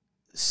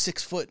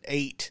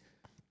 6'8",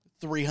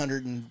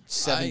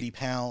 370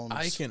 pounds.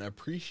 I can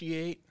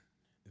appreciate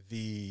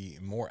the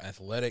more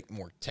athletic,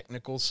 more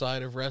technical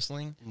side of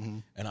wrestling,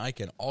 and I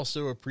can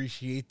also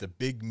appreciate the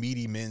big,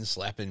 meaty men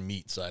slapping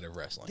meat side of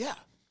wrestling. Yeah.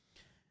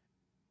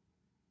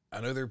 I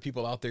know there are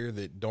people out there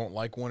that don't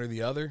like one or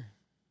the other.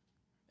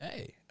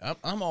 Hey,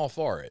 I'm all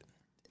for it.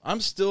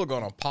 I'm still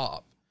going to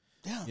pop.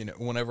 Yeah.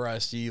 Whenever I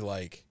see,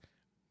 like,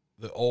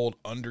 the old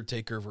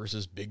Undertaker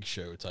versus Big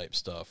Show type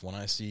stuff, when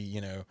I see,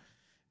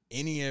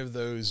 any of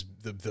those,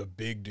 the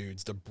big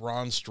dudes, the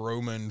Braun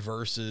Strowman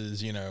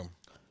versus,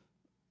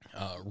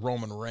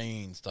 Roman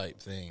Reigns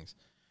type things,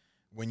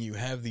 when you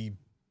have the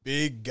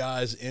big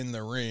guys in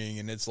the ring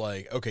and it's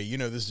like, okay,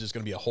 this is just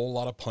going to be a whole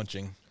lot of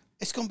punching.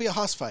 It's going to be a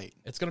hoss fight.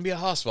 It's going to be a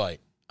hoss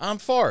fight. I'm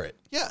for it.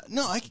 Yeah,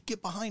 no, I could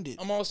get behind it.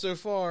 I'm also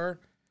for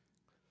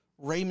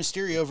Rey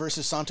Mysterio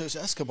versus Santos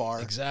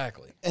Escobar.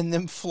 Exactly. And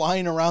them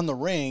flying around the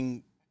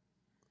ring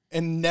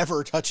and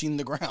never touching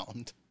the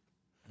ground.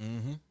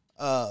 Mm-hmm.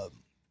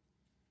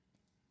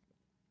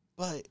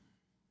 But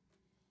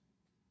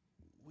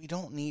we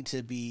don't need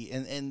to be,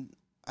 and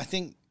I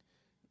think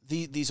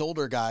these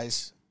older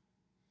guys,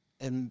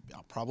 and I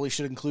probably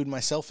should include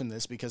myself in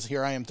this because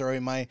here I am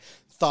throwing my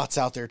thoughts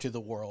out there to the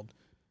world,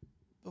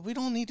 but we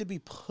don't need to be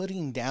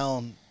putting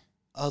down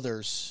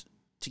others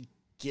to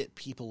get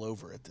people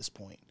over at this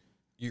point.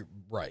 You're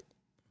right.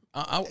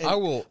 I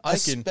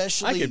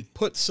can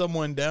put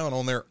someone down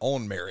on their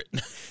own merit.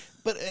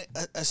 But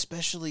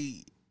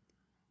especially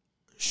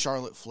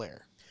Charlotte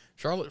Flair.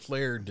 Charlotte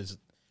Flair does.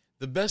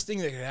 The best thing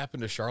that could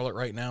happen to Charlotte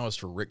right now is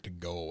for Rick to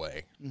go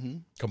away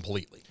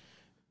completely.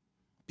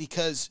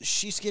 Because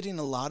she's getting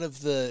a lot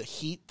of the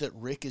heat that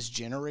Rick is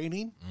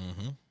generating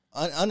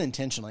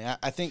unintentionally.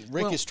 I think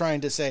Rick is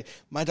trying to say,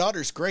 my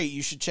daughter's great,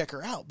 you should check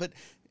her out. But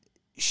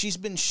she's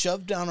been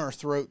shoved down our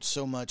throat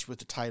so much with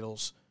the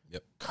titles.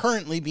 Yep.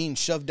 Currently being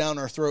shoved down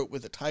our throat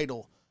with a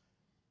title.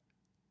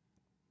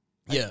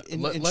 Yeah.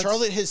 And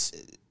Charlotte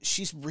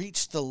she's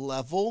reached the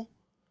level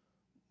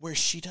where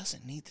she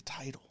doesn't need the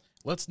title.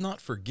 Let's not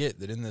forget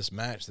that in this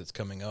match that's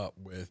coming up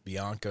with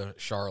Bianca,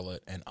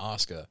 Charlotte, and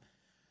Asuka,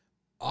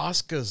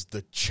 Asuka's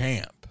the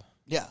champ.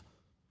 Yeah.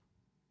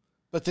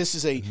 But this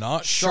is a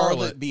not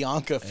Charlotte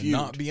Bianca feud.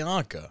 Not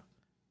Bianca.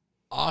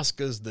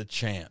 Asuka's the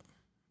champ.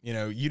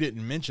 You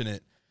didn't mention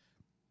it,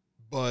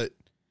 but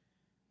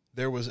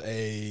there was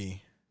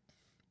a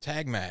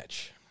tag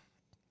match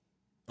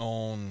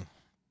on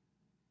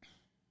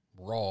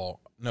Raw.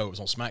 No, it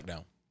was on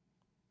SmackDown.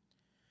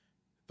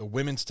 The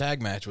women's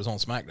tag match was on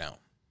SmackDown.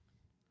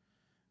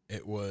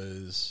 It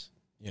was,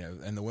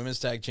 and the women's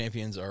tag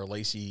champions are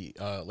Lacey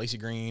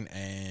Green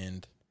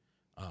and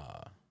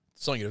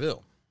Sonya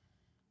Deville,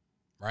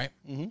 right?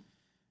 Mm-hmm.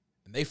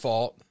 And they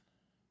fought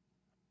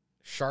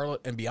Charlotte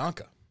and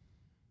Bianca.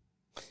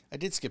 I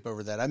did skip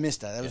over that. I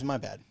missed that. That was my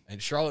bad.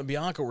 And Charlotte and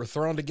Bianca were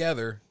thrown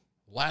together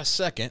last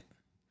second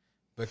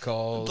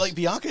because... Like,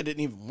 Bianca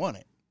didn't even want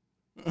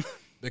it.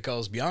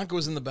 Because Bianca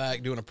was in the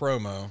back doing a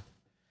promo,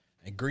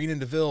 and Green and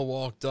Deville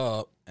walked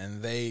up,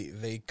 and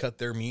they cut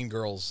their Mean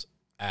Girls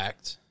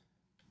act.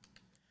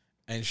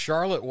 And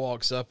Charlotte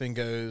walks up and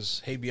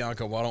goes, "Hey,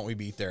 Bianca, why don't we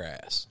beat their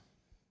ass?"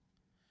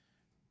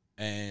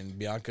 And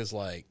Bianca's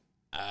like,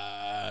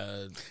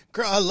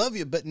 girl, I love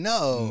you, but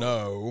no.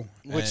 No.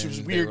 Which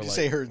was weird to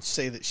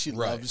say that she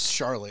loves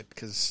Charlotte,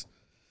 because...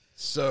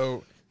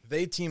 So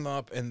they team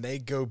up and they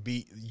go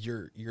beat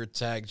your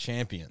tag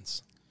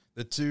champions.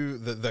 The two,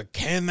 the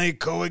can they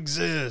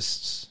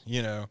coexist,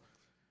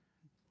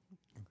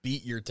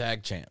 beat your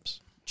tag champs.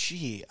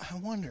 Gee, I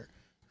wonder,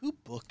 who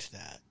booked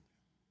that?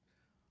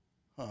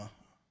 Huh.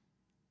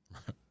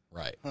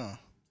 Right. Huh.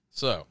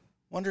 So.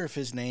 Wonder if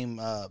his name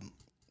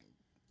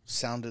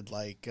sounded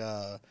like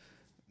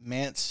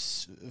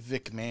Mance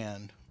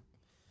McMahon.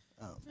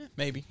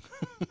 Maybe.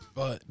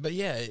 but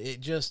yeah,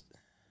 it just...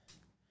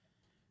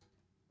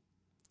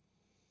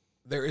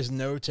 There is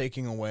no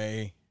taking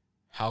away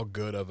how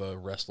good of a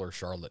wrestler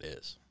Charlotte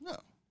is. No.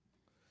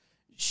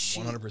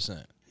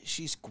 100%.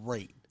 She's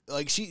great.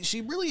 Like,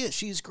 she really is.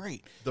 She's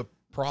great. The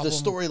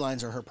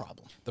storylines are her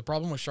problem. The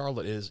problem with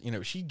Charlotte is,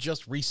 she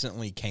just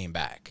recently came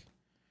back,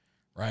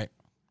 right?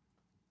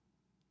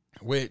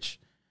 Which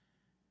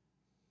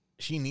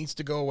she needs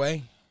to go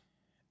away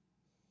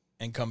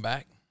and come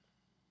back.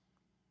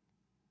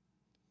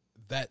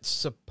 That's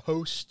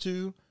supposed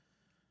to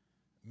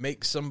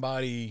make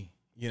somebody,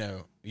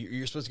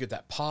 you're supposed to get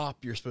that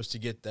pop. You're supposed to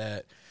get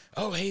that,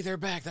 oh, hey, they're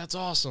back. That's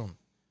awesome.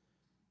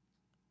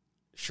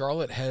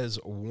 Charlotte has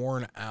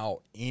worn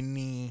out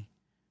any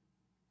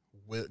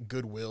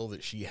goodwill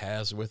that she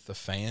has with the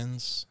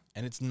fans,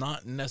 and it's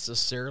not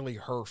necessarily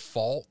her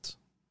fault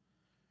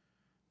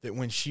that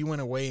when she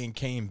went away and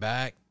came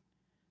back,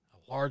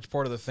 a large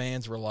part of the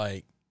fans were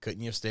like,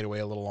 couldn't you have stayed away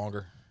a little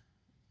longer?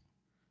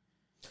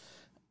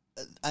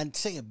 I'd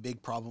say a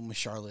big problem with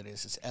Charlotte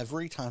is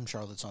every time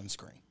Charlotte's on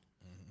screen,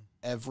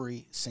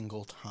 every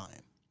single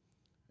time,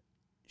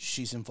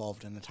 she's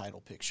involved in the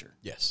title picture.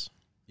 Yes.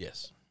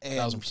 Yes. And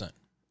 1,000%.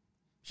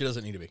 She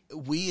doesn't need to be.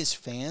 We as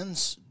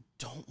fans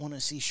don't want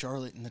to see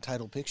Charlotte in the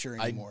title picture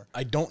anymore.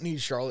 I don't need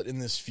Charlotte in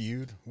this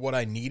feud. What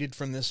I needed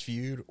from this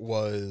feud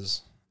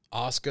was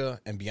Asuka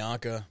and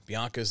Bianca.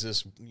 Bianca's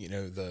this,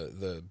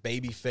 the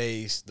baby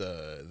face,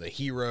 the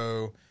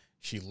hero.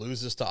 She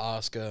loses to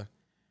Asuka.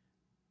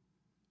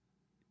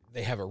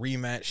 They have a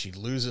rematch. She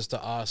loses to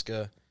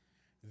Asuka.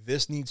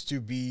 This needs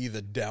to be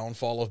the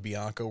downfall of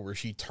Bianca, where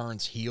she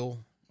turns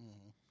heel,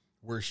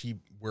 where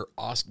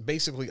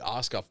basically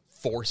Asuka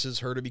forces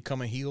her to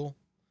become a heel,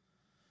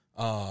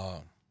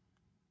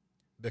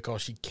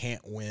 because she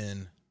can't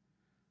win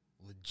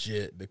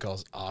legit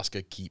because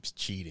Asuka keeps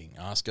cheating.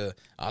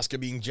 Asuka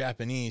being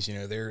Japanese,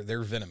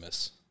 they're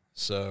venomous.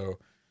 So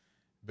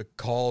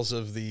because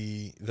of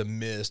the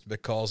mist,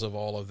 because of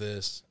all of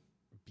this,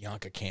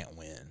 Bianca can't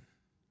win.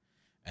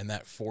 And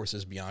that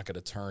forces Bianca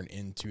to turn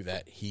into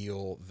that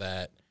heel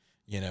that,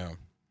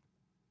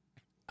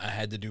 I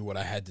had to do what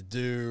I had to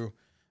do.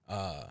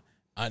 I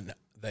think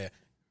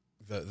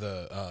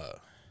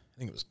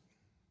it was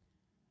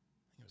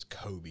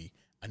Kobe.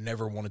 I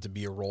never wanted to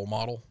be a role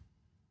model.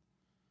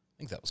 I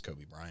think that was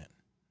Kobe Bryant.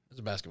 He was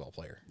a basketball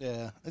player.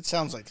 Yeah, it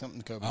sounds like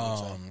something Kobe would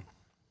say.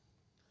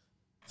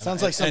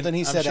 Sounds like something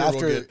he said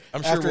after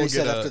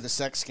the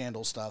sex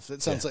scandal stuff.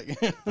 It sounds like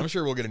I'm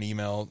sure we'll get an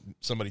email,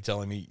 somebody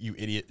telling me, "You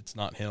idiot, it's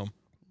not him."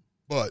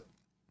 But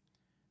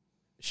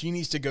she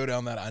needs to go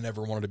down that "I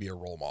never wanted to be a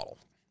role model"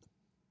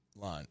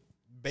 line.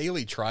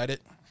 Bayley tried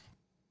it.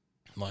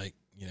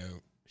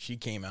 She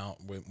came out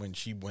when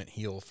she went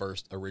heel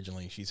first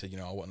originally. She said,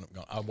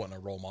 I wasn't a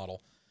role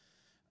model.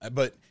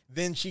 But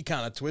then she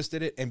kind of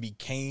twisted it and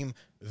became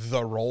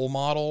the role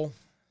model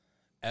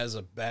as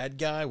a bad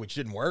guy, which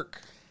didn't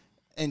work.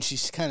 And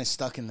she's kind of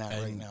stuck in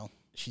that right now.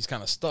 She's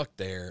kind of stuck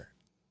there.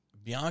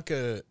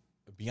 Bianca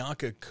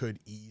could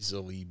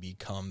easily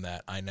become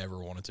that "I never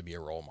wanted to be a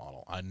role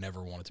model. I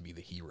never wanted to be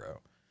the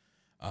hero.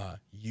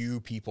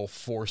 You people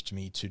forced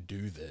me to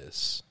do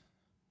this.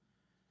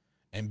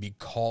 And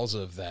because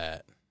of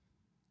that,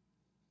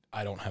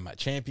 I don't have my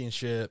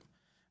championship.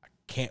 I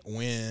can't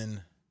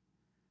win.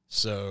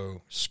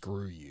 So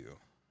screw you.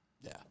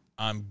 Yeah.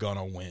 I'm going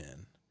to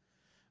win."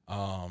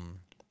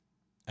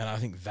 And I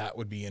think that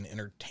would be an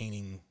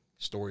entertaining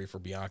story for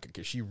Bianca,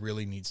 because she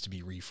really needs to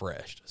be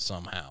refreshed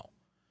somehow.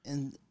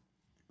 And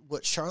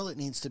what Charlotte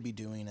needs to be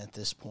doing at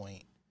this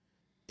point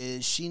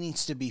is she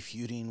needs to be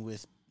feuding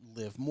with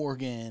Liv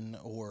Morgan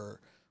or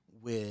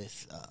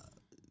with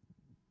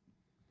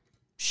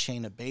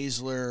Shayna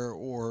Baszler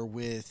or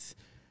with,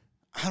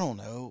 I don't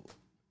know,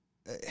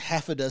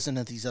 half a dozen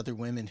of these other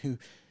women who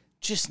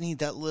just need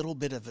that little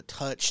bit of a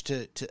touch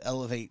to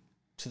elevate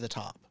to the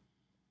top.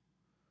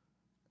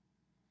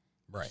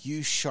 Right.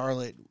 Use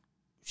Charlotte.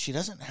 She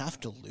doesn't have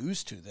to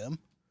lose to them.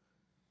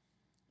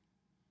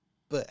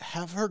 But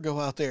have her go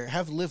out there,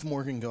 have Liv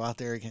Morgan go out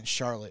there against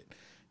Charlotte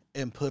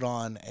and put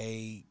on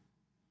a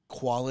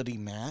quality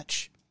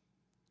match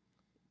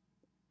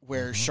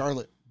where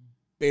Charlotte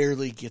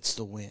barely gets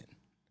the win.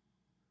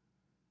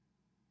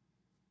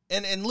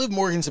 And Liv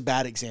Morgan's a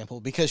bad example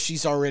because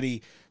she's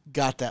already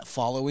got that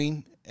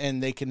following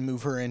and they can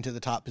move her into the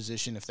top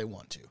position if they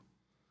want to.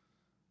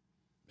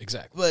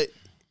 Exactly.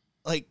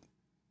 But,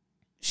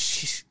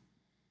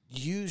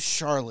 use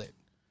Charlotte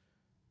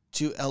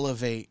to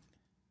elevate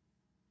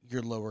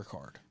your lower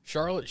card.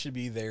 Charlotte should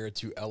be there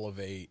to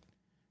elevate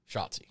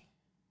Shotzi.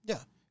 Yeah.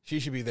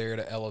 She should be there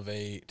to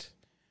elevate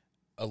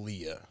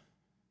Aaliyah.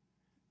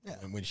 Yeah.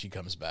 When she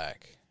comes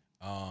back.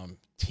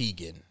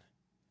 Tegan.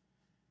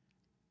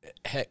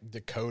 Heck,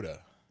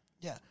 Dakota.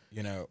 Yeah.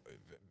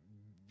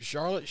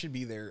 Charlotte should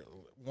be there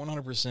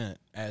 100%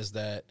 as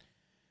that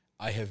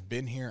I have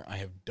been here, I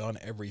have done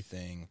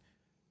everything.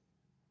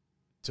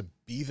 To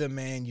be the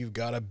man, you've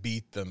got to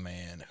beat the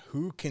man.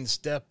 Who can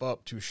step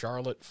up to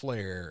Charlotte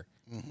Flair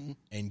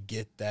and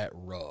get that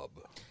rub?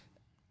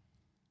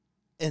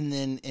 And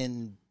then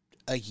in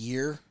a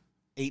year,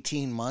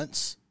 18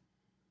 months,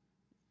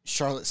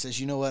 Charlotte says,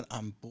 you know what?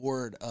 I'm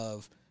bored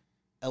of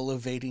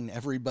elevating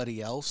everybody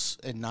else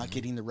and not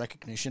getting the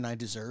recognition I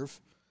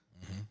deserve.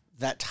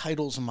 That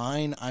title's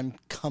mine. I'm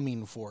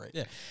coming for it.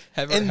 Yeah.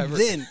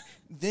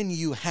 Then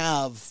you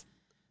have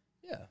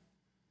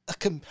a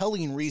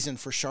compelling reason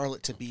for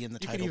Charlotte to be in the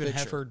title picture. You can even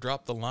have her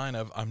drop the line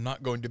of, "I'm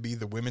not going to be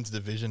the women's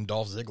division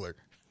Dolph Ziggler."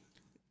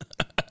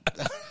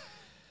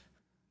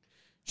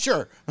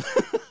 Sure.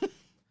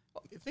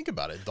 Think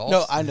about it. Dolph.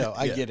 No, I know.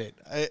 I get it.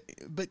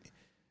 But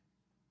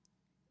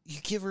you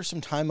give her some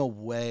time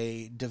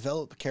away,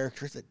 develop a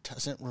character that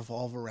doesn't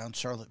revolve around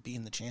Charlotte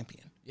being the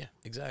champion. Yeah,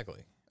 exactly.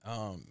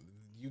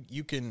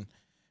 You can.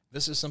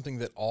 This is something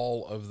that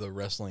all of the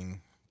wrestling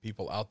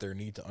people out there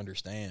need to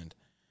understand.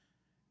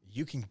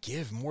 You can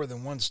give more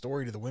than one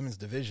story to the women's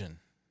division,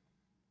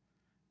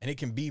 and it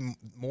can be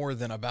more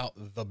than about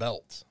the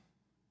belt.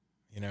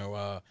 I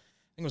think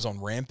it was on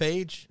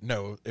Rampage.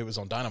 No, it was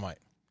on Dynamite.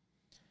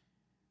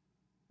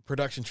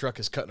 Production truck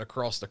is cutting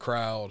across the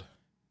crowd.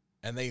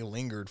 and they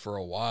lingered for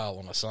a while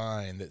on a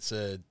sign that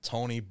said,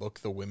 Tony, book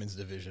the women's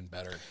division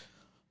better.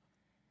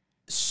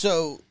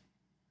 So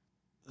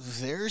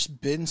there's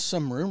been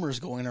some rumors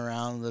going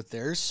around that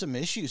there's some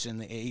issues in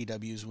the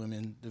AEW's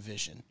women's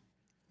division.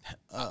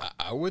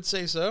 I would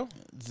say so.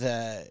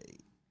 That,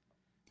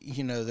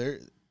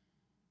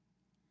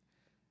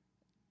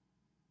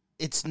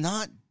 it's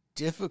not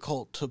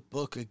difficult to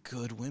book a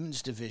good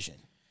women's division.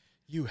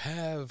 You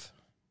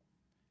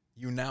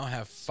now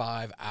have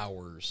 5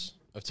 hours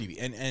of TV.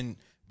 And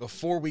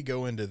before we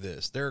go into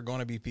this, there are going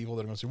to be people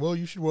that are going to say, well,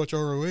 you should watch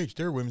ROH.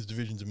 Their women's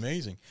division's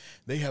amazing.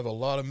 They have a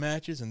lot of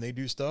matches, and they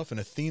do stuff, and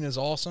Athena's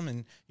awesome.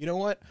 And you know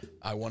what?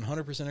 I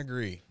 100%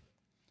 agree.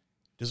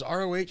 Does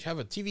ROH have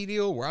a TV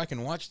deal where I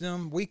can watch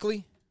them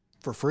weekly?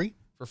 For free?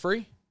 For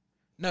free?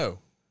 No.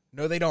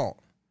 No, they don't.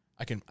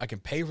 I can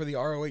pay for the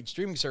ROH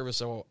streaming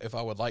service if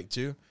I would like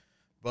to,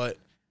 but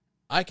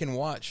I can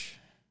watch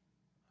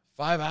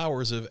 5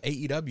 hours of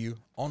AEW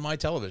on my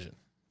television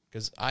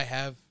because I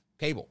have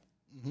cable.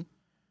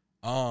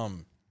 Mm-hmm.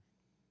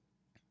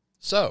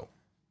 So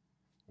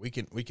we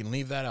can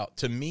leave that out.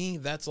 To me,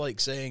 that's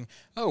like saying,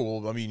 oh,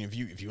 well, I mean, if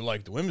you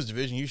like the women's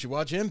division, you should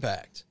watch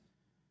Impact.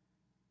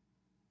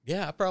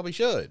 Yeah, I probably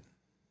should.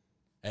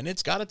 And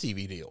it's got a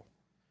TV deal,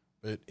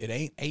 but it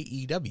ain't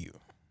AEW.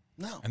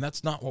 No. And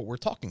that's not what we're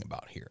talking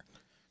about here.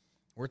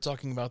 We're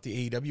talking about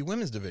the AEW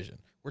women's division.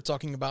 We're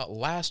talking about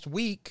last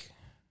week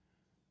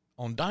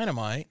on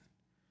Dynamite,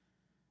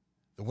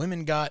 the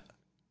women got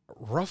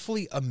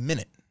roughly a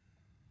minute.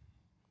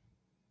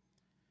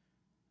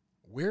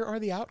 Where are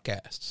the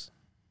Outcasts?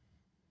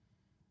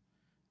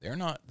 They're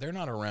not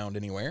around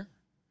anywhere.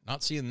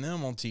 Not seeing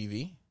them on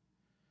TV.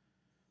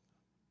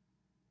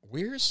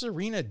 Where's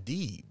Serena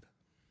Deeb?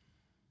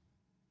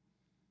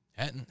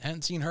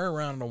 Hadn't seen her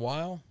around in a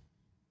while.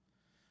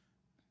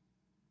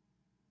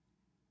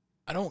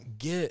 I don't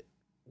get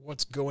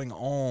what's going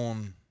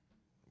on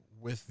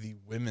with the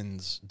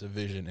women's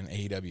division in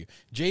AEW.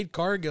 Jade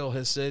Cargill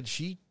has said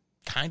she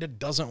kind of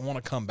doesn't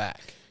want to come back.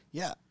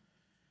 Yeah.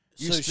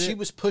 She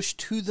was pushed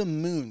to the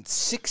moon.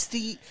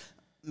 60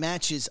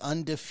 matches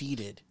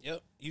undefeated.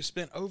 Yep. You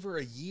spent over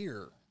a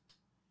year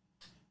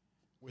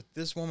with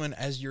this woman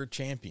as your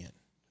champion.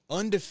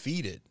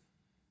 Undefeated.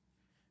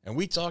 And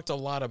we talked a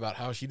lot about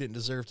how she didn't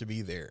deserve to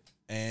be there.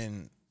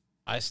 And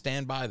I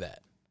stand by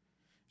that.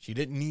 She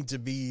didn't need to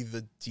be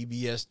the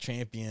TBS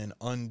champion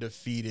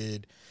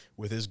undefeated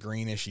with as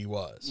green as she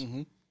was.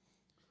 Mm-hmm.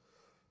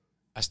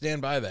 I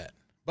stand by that.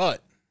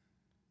 But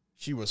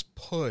she was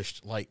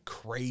pushed like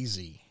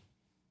crazy.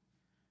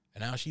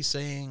 And now she's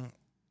saying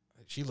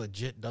that she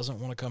legit doesn't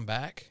want to come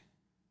back.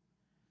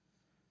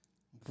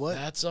 What?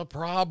 That's a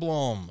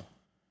problem.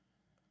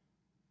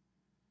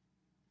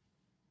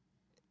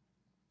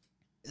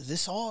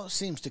 This all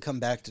seems to come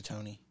back to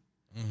Tony.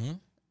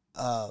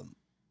 Mm-hmm.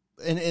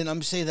 And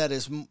I'm saying that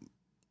as,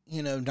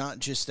 not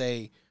just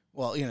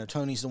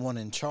Tony's the one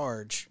in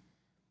charge.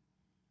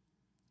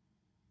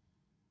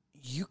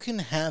 You can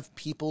have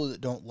people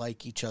that don't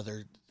like each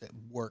other that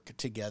work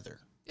together.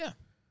 Yeah.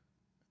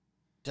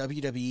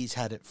 WWE's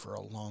had it for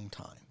a long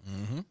time.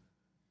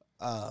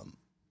 Mm-hmm.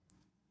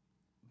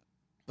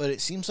 But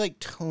it seems like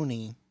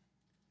Tony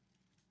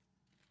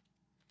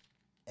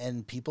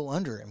and people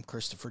under him,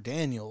 Christopher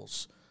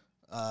Daniels,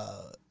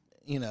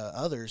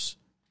 others,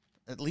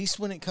 at least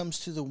when it comes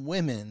to the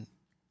women,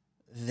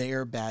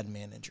 they're bad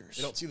managers.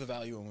 They don't see the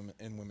value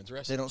in women's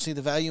wrestling. They don't see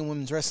the value in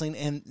women's wrestling,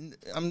 and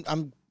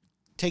I'm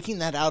taking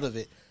that out of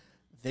it.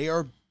 They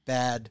are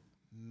bad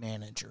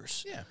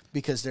managers. Yeah.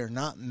 Because they're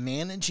not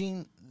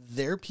managing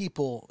their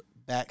people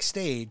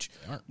backstage,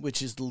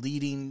 which is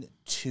leading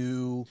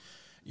to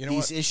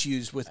these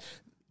issues with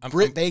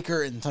Britt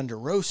Baker and Thunder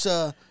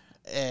Rosa.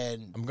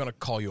 And I'm going to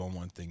call you on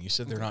one thing. You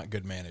said they're not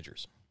good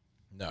managers.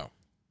 No,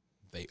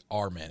 they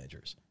are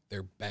managers.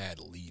 They're bad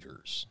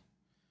leaders.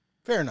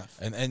 Fair enough.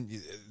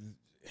 And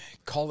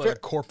call it a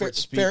corporate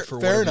speak for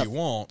whatever you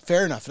want.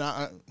 Fair enough.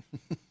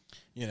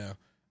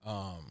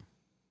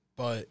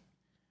 But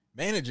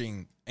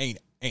managing ain't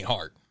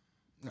hard.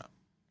 No.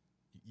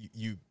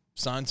 You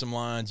sign some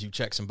lines, you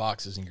check some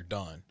boxes, and you're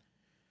done.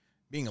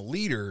 Being a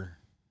leader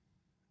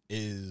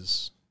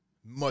is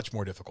much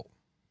more difficult.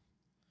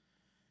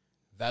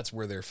 That's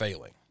where they're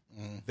failing.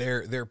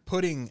 Mm. They're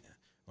putting,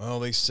 well,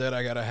 they said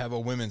I got to have a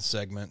women's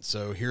segment,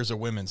 so here's a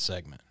women's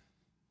segment.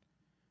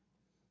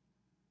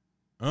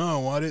 Oh,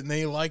 why didn't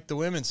they like the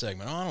women's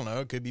segment? I don't know.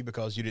 It could be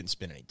because you didn't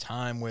spend any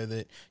time with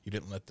it. You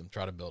didn't let them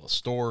try to build a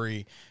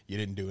story. You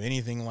didn't do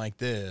anything like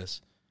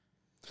this.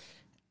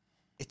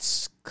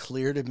 It's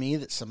clear to me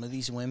that some of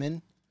these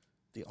women,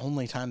 the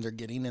only time they're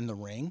getting in the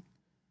ring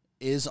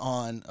is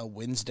on a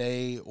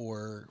Wednesday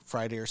or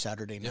Friday or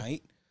Saturday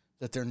night,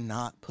 that they're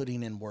not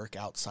putting in work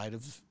outside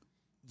of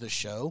the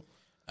show.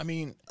 I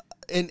mean,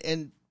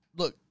 and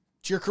look,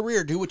 it's your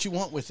career. Do what you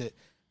want with it.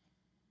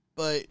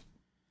 But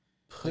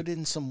put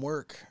in some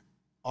work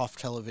off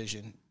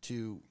television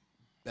to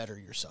better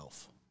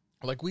yourself.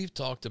 Like we've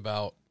talked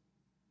about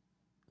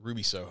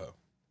Ruby Soho.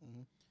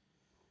 Mm-hmm.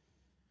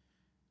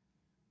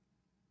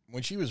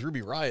 When she was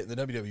Ruby Riott in the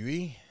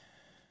WWE,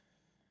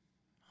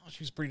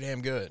 she was pretty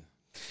damn good.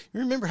 You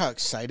remember how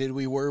excited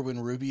we were when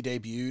Ruby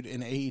debuted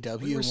in AEW? We were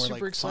and we're super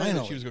like, excited finally.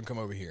 that she was going to come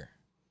over here.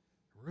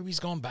 Ruby's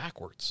gone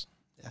backwards.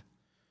 Yeah.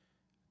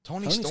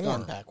 Tony's Storm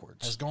gone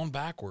backwards. has gone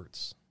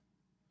backwards.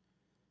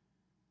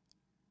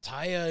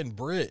 Taya and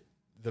Britt,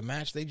 the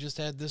match they just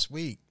had this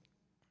week,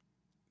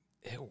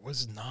 it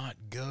was not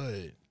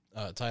good.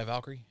 Taya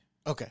Valkyrie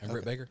and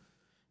Britt Baker.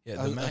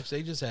 Yeah, the match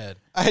they just had.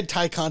 I had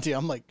Ty Conti.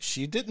 I'm like,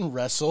 she didn't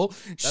wrestle.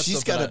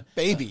 She's got a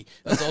baby.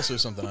 That's also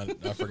something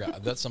I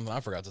forgot. That's something I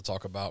forgot to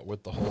talk about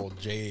with the whole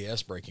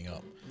JAS breaking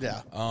up.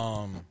 Yeah.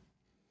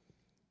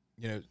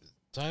 You know,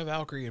 Taya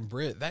Valkyrie and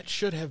Britt, that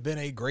should have been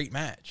a great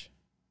match.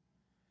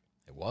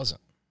 It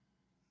wasn't.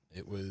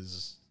 It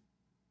was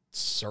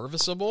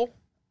serviceable.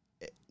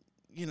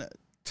 You know,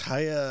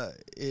 Taya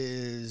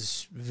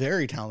is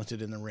very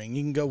talented in the ring.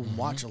 You can go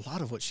watch a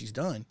lot of what she's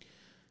done.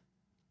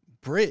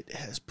 Britt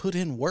has put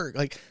in work.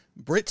 Like,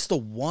 Britt's the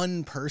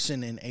one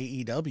person in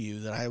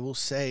AEW that I will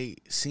say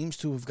seems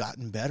to have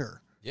gotten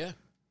better. Yeah.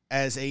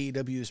 As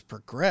AEW has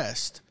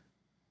progressed.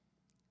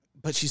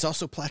 But she's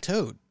also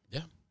plateaued.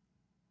 Yeah.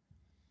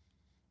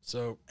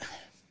 So,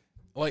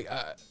 like,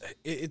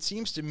 it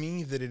seems to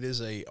me that it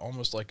is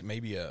almost like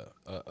maybe a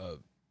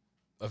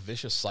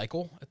vicious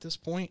cycle at this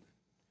point.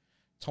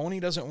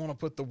 Tony doesn't want to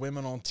put the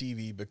women on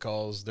TV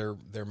because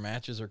their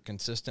matches are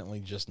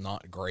consistently just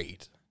not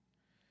great.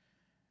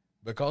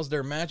 Because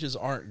their matches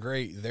aren't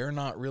great, they're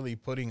not really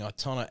putting a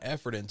ton of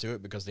effort into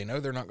it because they know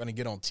they're not going to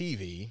get on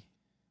TV.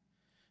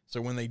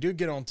 So when they do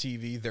get on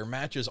TV, their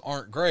matches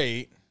aren't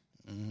great.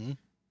 Mm-hmm.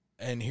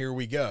 And here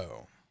we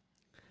go.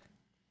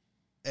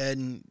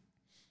 And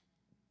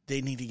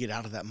they need to get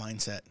out of that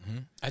mindset.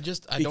 Mm-hmm.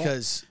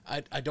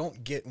 I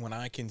don't get when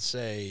I can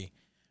say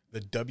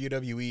the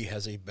WWE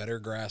has a better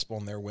grasp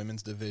on their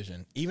women's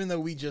division, even though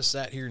we just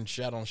sat here and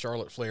shat on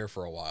Charlotte Flair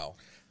for a while.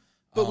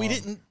 But we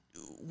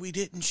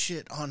didn't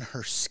shit on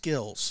her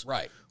skills.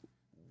 Right.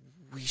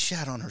 We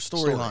shat on her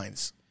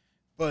storylines.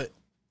 But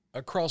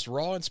across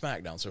Raw and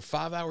SmackDown, so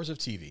 5 hours of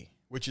TV,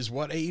 which is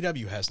what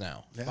AEW has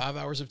now, 5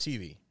 hours of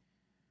TV.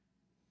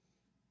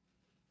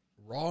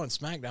 Raw and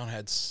SmackDown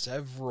had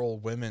several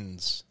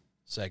women's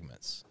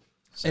segments.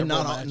 And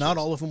not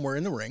all of them were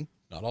in the ring.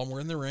 Not all were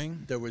in the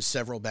ring. There was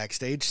several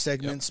backstage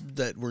segments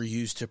that were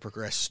used to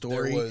progress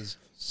story. There was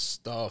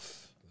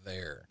stuff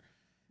there.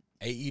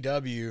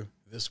 AEW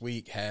this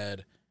week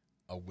had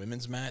a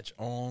women's match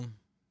on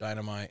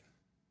Dynamite,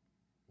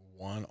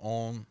 one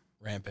on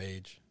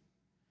Rampage,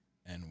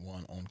 and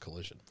one on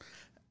Collision.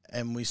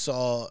 And we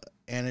saw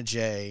Anna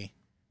Jay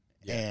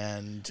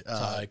and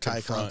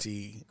Ty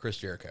Conti. Chris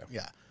Jericho.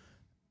 Yeah.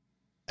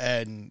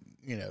 And,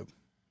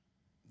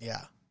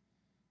 yeah.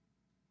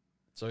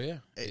 So, yeah,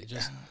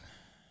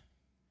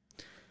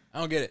 I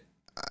don't get it.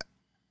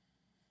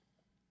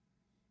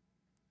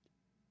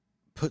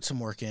 Put some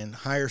work in.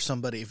 Hire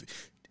somebody.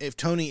 If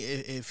Tony,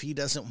 if he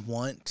doesn't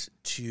want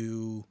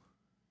to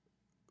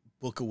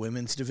book a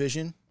women's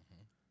division,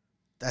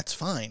 that's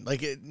fine.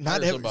 Like, it's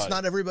not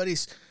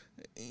everybody's,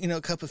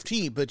 cup of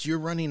tea, but you're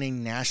running a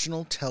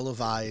national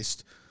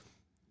televised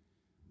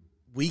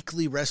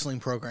weekly wrestling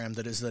program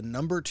that is the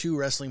number 2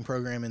 wrestling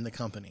program in the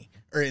company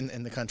or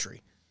in the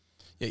country.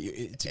 Yeah,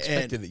 it's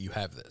expected that you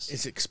have this.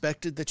 It's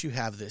expected that you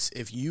have this.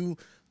 If you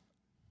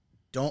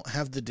don't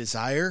have the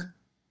desire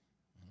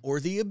or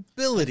the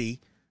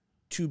ability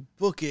to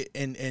book it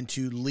and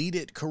to lead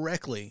it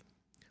correctly,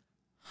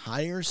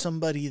 hire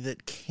somebody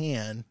that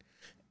can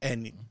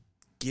and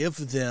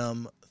give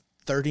them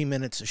 30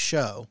 minutes a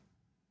show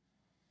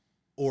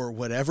or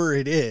whatever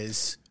it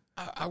is.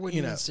 I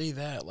wouldn't even say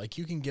that. Like,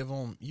 you could give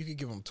them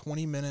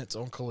 20 minutes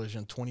on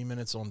Collision, 20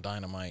 minutes on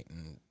Dynamite,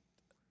 and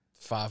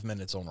 5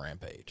 minutes on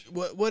Rampage.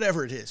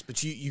 Whatever it is,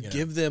 but you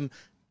give them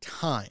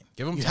time.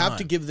 Give them you time. have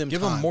to give them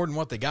give time. them more than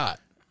what they got.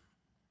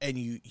 And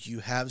you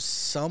have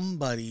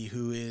somebody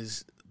who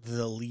is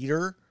the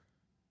leader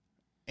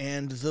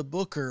and the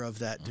booker of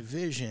that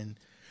division,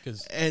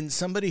 and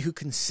somebody who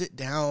can sit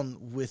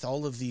down with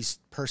all of these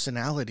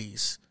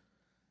personalities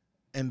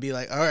and be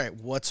like, all right,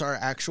 what's our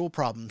actual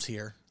problems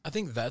here? I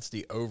think that's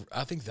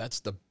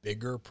the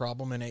bigger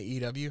problem in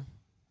AEW.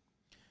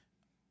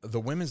 The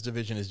women's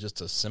division is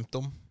just a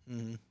symptom.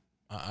 Mm-hmm.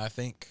 I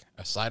think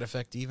a side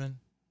effect, even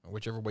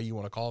whichever way you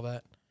want to call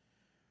that.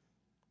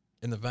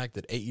 In the fact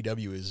that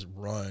AEW is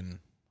run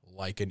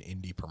like an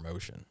indie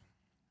promotion.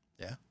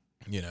 Yeah.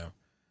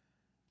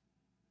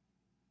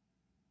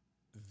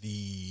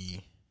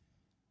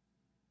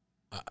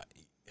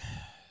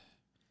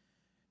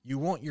 You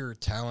want your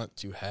talent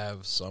to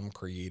have some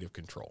creative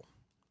control.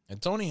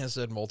 And Tony has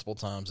said multiple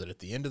times that at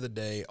the end of the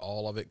day,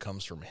 all of it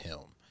comes from him.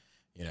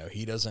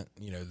 He doesn't,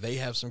 they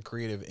have some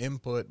creative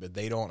input, but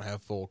they don't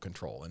have full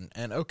control.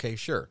 And okay,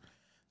 sure.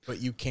 But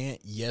you can't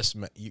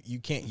you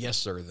can't yes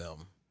sir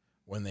them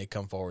when they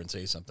come forward and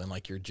say something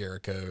like your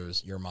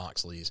Jerichos, your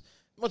Moxleys.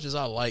 As much as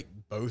I like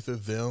both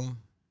of them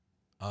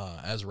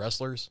as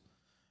wrestlers,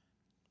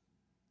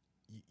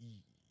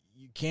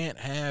 you can't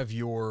have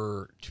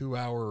your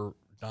 2-hour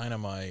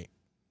Dynamite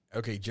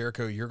okay,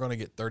 Jericho, you're going to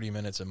get 30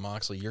 minutes, and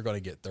Moxley, you're going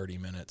to get 30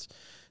 minutes.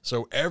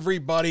 So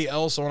everybody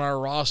else on our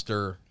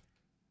roster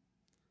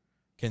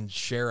can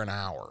share an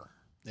hour.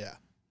 Yeah.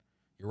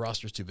 Your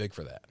roster's too big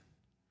for that.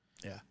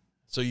 Yeah.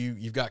 So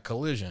you've got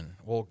Collision.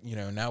 Well,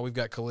 now we've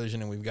got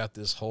Collision, and we've got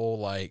this whole,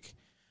 like,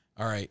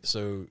 all right,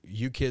 so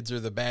you kids are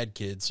the bad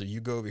kids, so you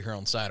go over here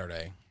on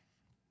Saturday,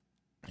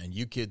 and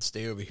you kids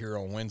stay over here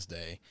on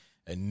Wednesday,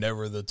 and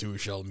never the two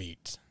shall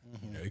meet.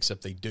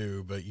 Except they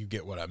do, but you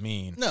get what I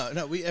mean. No,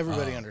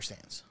 everybody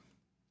understands.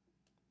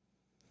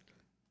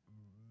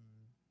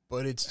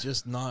 But it's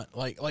just not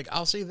like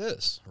I'll say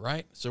this,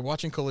 right? So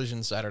watching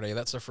Collision Saturday,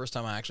 that's the first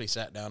time I actually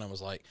sat down and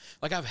was like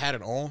I've had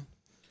it on.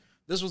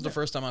 This was the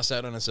first time I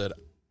sat down and said,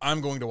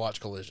 I'm going to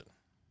watch Collision.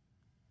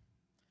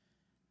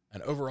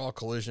 And overall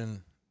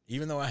Collision,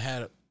 even though I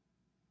had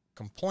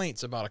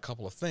complaints about a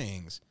couple of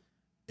things,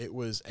 it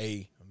was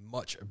a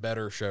much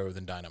better show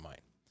than Dynamite.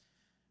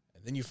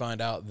 And then you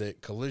find out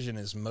that Collision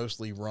is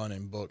mostly run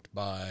and booked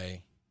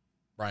by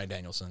Bryan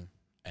Danielson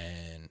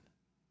and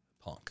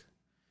Punk.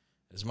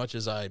 As much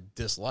as I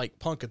dislike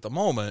Punk at the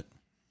moment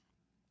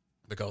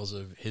because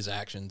of his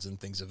actions and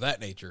things of that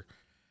nature,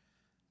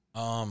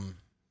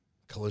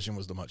 Collision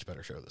was the much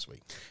better show this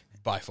week,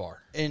 by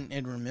far.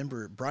 And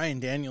remember,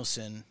 Bryan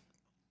Danielson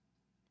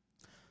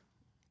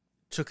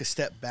took a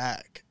step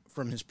back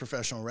from his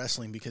professional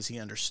wrestling because he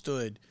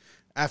understood,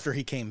 after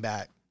he came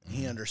back,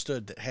 he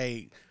understood that,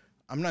 hey,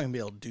 I'm not going to be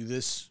able to do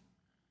this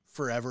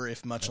forever,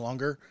 if much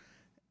longer.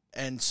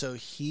 And so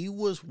he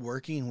was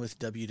working with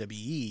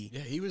WWE. Yeah,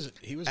 he was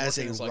as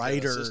working a as like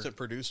writer, an assistant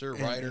producer,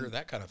 writer,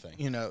 that kind of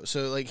thing.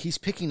 So like he's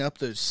picking up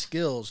those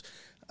skills.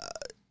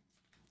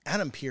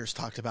 Adam Pearce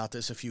talked about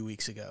this a few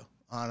weeks ago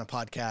on a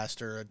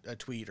podcast or a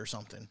tweet or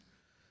something.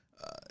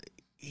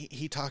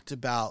 He talked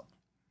about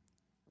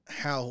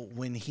how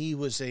when he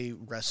was a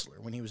wrestler,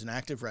 when he was an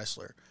active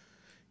wrestler,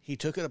 he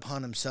took it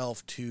upon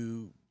himself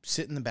to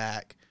sit in the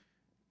back,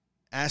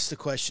 ask the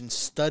questions,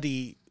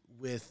 study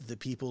with the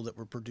people that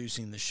were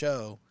producing the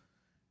show,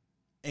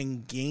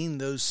 and gain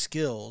those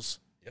skills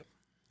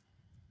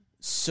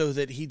so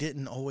that he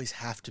didn't always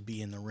have to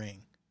be in the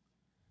ring.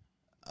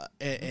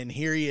 And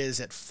here he is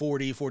at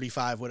 40,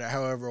 45, whatever,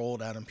 however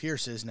old Adam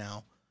Pearce is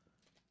now.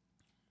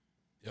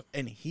 Yep.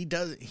 And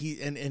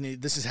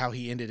this is how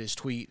he ended his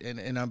tweet.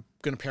 And I'm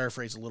going to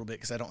paraphrase a little bit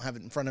because I don't have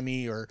it in front of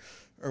me or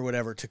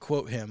whatever to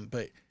quote him,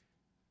 but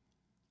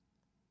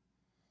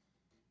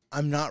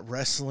I'm not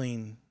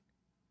wrestling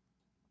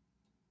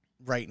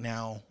right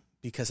now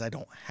because I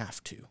don't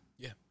have to.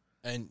 Yeah.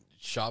 And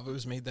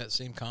Chavo's made that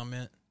same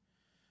comment.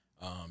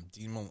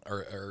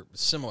 Or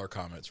similar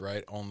comments,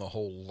 right, on the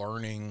whole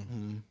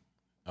learning.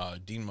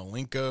 Dean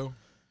Malenko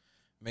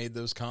made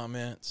those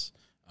comments.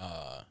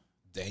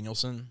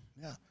 Danielson.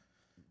 Yeah.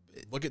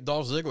 Look at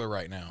Dolph Ziggler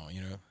right now.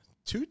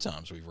 2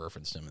 times we've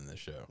referenced him in this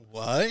show.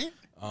 What?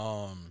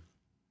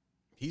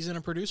 He's in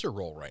a producer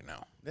role right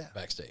now, yeah,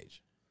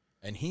 backstage.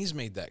 And he's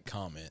made that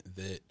comment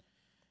that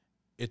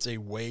it's a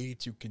way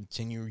to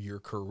continue your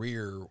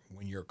career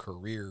when your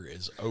career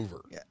is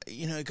over.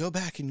 Yeah, go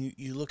back and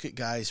you look at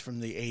guys from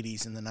the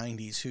 80s and the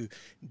 90s who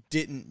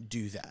didn't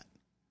do that.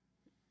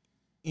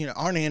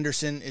 Arn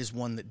Anderson is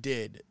one that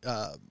did.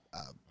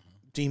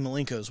 Dean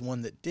Malenko is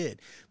one that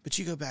did. But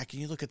you go back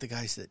and you look at the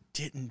guys that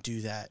didn't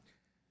do that,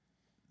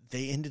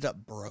 they ended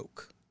up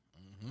broke.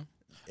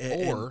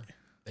 Or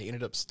they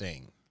ended up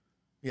staying.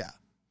 Yeah.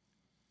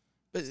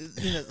 But,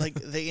 like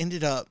they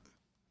ended up.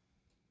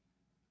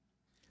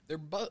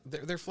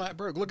 They're flat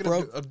broke. Look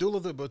at Abdullah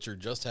the Butcher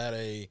just had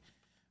a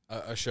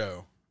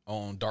show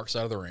on Dark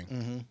Side of the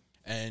Ring,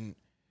 and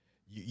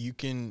you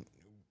can.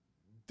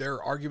 There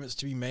are arguments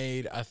to be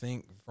made, I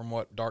think, from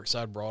what Dark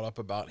Side brought up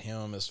about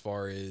him as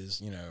far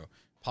as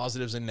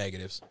positives and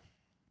negatives.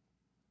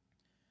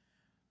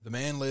 The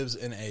man lives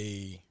in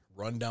a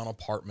rundown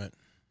apartment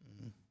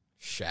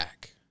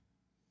shack.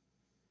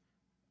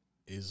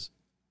 Is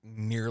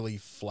nearly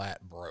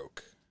flat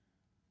broke.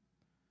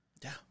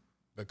 Yeah.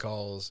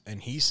 Because,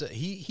 and he said,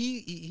 he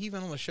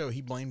even on the show,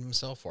 he blamed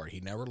himself for it. He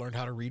never learned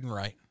how to read and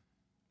write.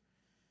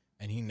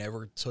 And he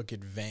never took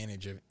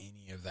advantage of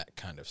any of that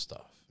kind of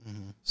stuff.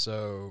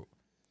 So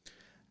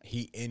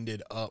he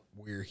ended up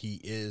where he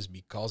is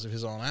because of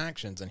his own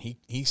actions. And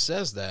he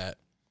says that.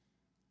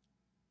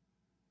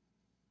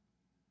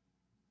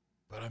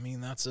 But I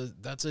mean, that's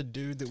a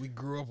dude that we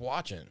grew up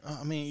watching.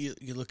 I mean,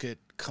 you look at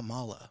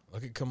Kamala.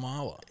 Look at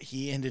Kamala.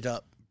 He ended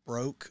up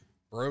broke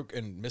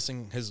and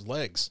missing his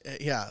legs.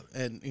 Yeah,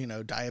 and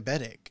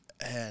diabetic,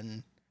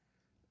 and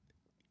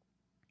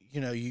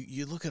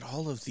you look at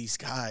all of these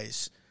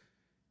guys.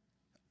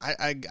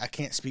 I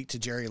can't speak to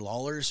Jerry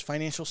Lawler's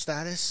financial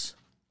status,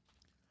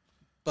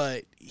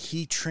 but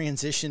he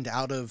transitioned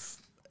out of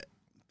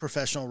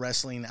professional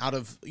wrestling, out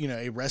of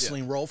a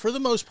wrestling role for the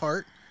most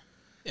part.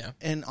 Yeah.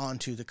 And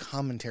onto the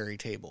commentary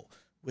table,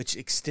 which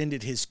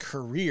extended his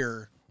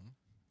career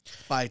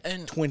by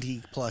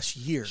 20 plus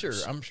years. Sure,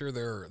 I'm sure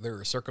there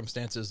are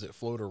circumstances that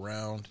float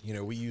around.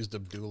 We used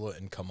Abdullah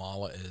and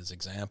Kamala as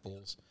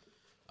examples.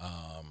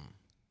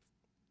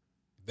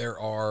 There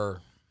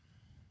are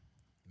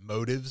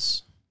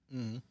motives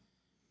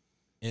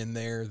in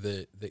there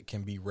that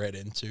can be read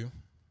into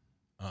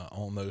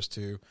on those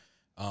two.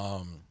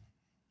 But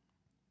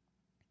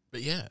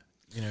yeah,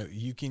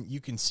 you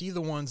can see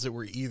the ones that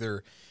were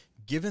either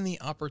given the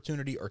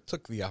opportunity or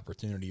took the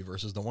opportunity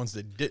versus the ones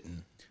that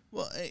didn't.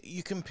 Well,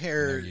 you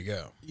compare. There you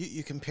go.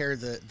 You compare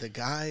the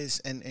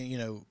guys and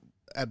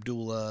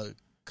Abdullah,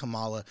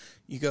 Kamala.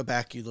 You go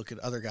back, you look at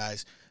other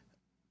guys.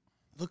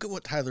 Look at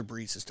what Tyler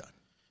Breeze has done.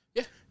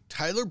 Yeah,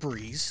 Tyler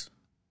Breeze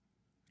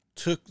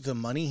took the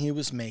money he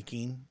was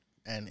making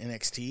in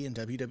NXT and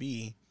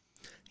WWE.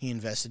 He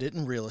invested it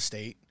in real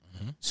estate,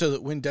 so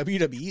that when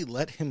WWE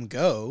let him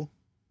go,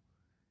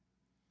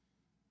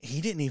 he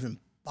didn't even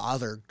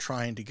bother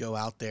trying to go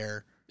out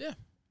there. Yeah,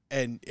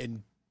 and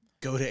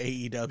go to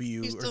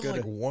AEW. He's done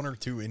like one or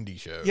two indie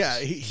shows. Yeah,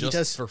 he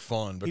does for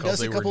fun. He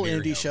does a couple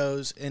indie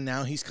shows, and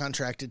now he's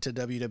contracted to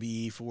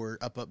WWE for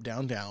Up,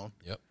 Down, Down.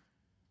 Yep.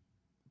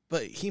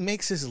 But he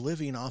makes his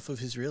living off of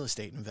his real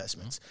estate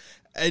investments.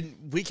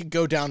 And we could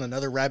go down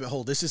another rabbit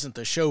hole. This isn't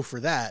the show for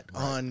that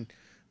on,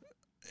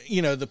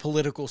 the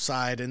political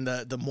side and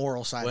the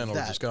moral side of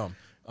that. Just come.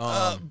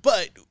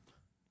 But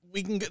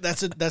we can.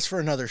 That's for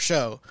another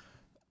show.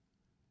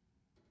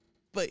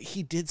 But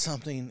he did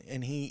something,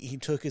 and he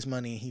took his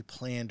money, and he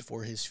planned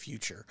for his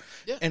future.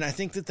 Yeah. And I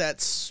think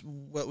that's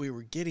what we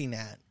were getting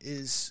at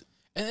is...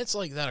 And it's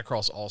like that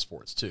across all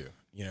sports, too.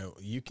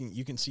 You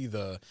can see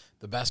the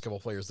basketball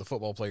players, the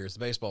football players, the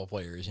baseball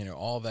players,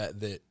 all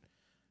that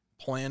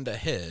planned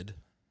ahead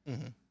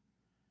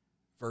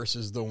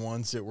versus the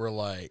ones that were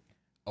like,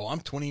 oh, I'm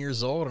 20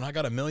 years old, and I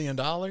got $1 million?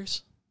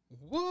 What?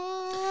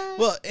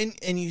 Well,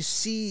 and you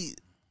see,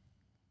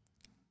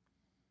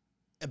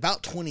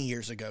 about 20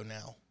 years ago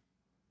now,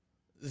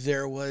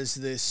 there was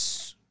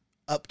this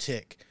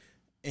uptick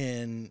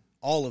in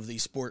all of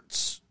these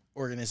sports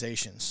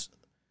organizations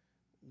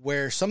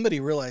where somebody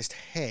realized,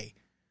 hey,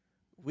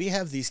 we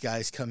have these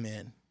guys come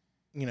in.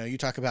 You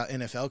talk about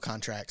NFL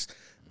contracts.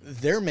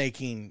 They're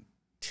making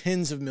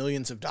tens of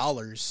millions of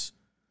dollars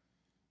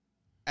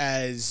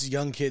as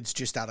young kids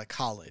just out of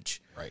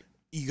college. Right.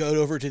 You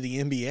go over to the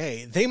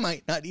NBA, they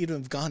might not even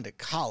have gone to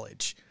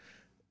college.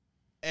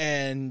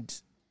 And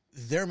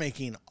they're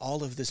making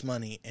all of this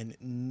money, and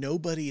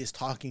nobody is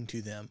talking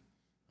to them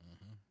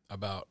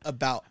about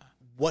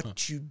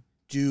what you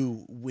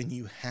do when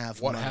you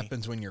have what money.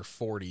 happens when you're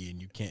 40 and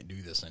you can't do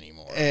this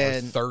anymore,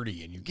 and, or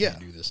 30 and you can't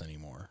do this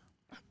anymore.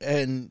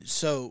 And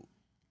so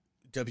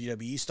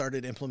WWE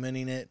started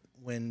implementing it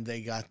when they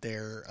got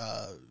their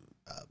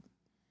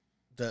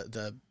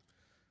the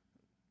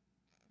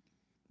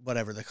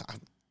whatever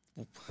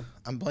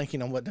I'm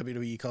blanking on what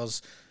WWE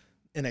calls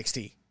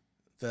NXT.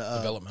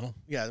 Developmental.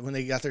 Yeah, when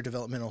they got their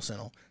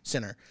developmental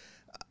center.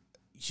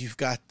 You've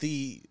got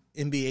the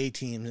NBA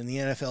teams and the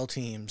NFL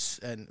teams,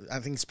 and I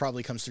think this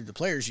probably comes through the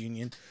Players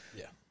Union.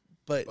 Yeah.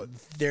 But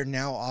they're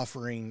now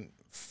offering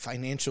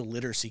financial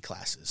literacy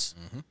classes.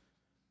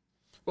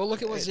 Well,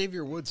 look at what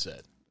Xavier Woods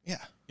said. Yeah.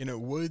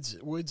 Woods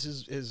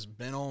has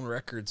been on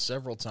record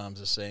several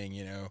times as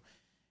saying,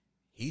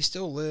 he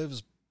still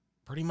lives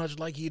pretty much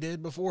like he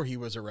did before he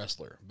was a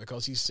wrestler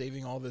because he's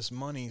saving all this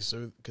money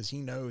because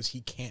he knows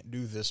he can't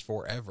do this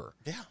forever.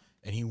 Yeah.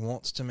 And he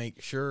wants to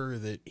make sure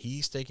that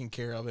he's taken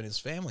care of and his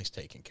family's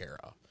taken care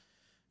of.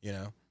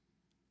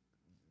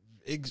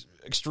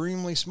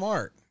 Extremely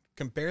smart.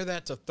 Compare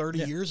that to 30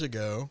 years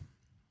ago.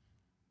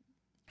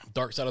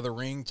 Dark Side of the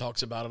Ring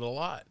talks about it a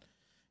lot.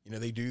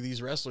 They do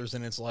these wrestlers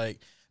and it's like,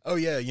 oh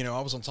yeah,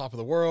 I was on top of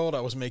the world.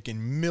 I was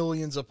making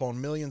millions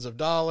upon millions of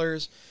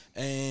dollars,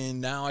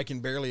 and now I can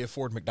barely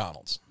afford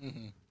McDonald's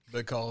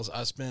because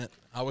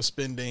I was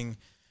spending,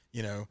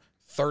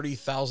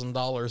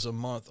 $30,000 a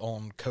month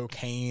on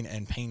cocaine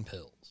and pain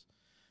pills.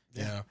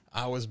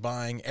 I was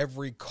buying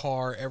every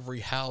car, every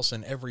house,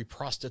 and every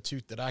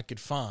prostitute that I could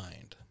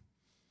find.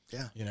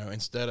 Yeah.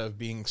 Instead of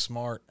being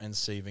smart and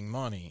saving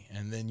money.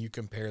 And then you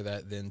compare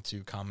that then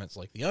to comments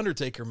like The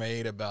Undertaker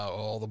made about,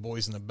 all the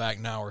boys in the back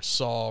now are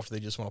soft. They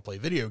just want to play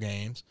video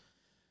games.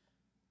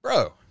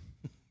 Bro.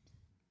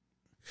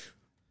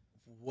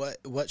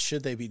 What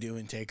should they be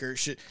doing, Taker?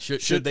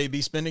 Should they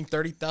be spending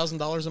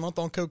 $30,000 a month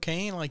on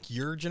cocaine like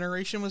your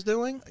generation was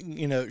doing?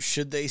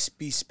 Should they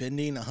be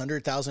spending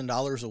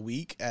 $100,000 a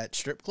week at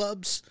strip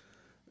clubs?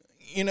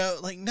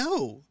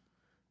 No.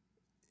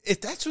 If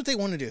that's what they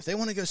want to do, if they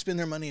want to go spend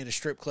their money at a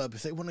strip club,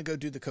 if they want to go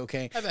do the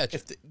cocaine,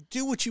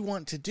 do what you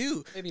want to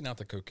do. Maybe not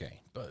the cocaine,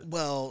 but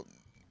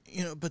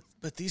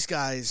but these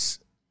guys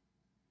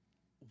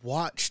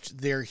watched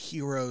their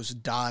heroes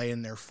die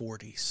in their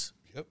 40s.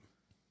 Yep.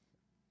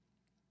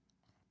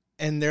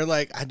 And they're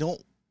like, I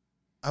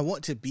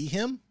want to be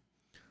him,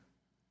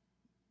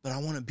 but I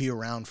want to be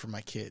around for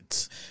my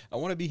kids. I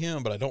want to be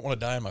him, but I don't want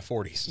to die in my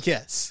 40s.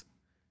 Yes.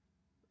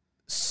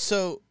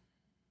 So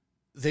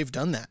they've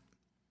done that.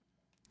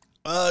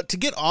 To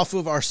get off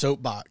of our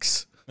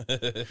soapbox,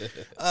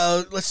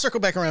 let's circle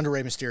back around to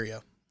Rey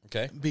Mysterio.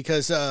 Okay.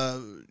 Because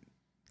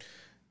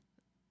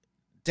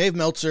Dave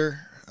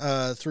Meltzer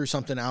threw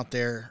something out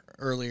there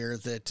earlier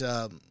that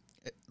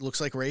it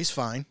looks like Rey's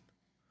fine.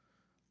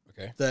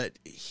 that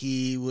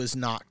he was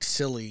knocked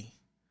silly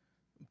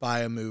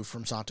by a move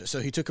from Santos. So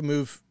he took a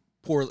move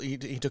poorly.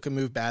 He took a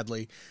move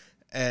badly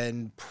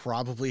and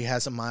probably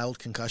has a mild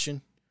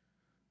concussion.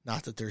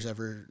 Not that there's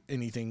ever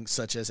anything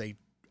such as a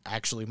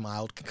actually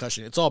mild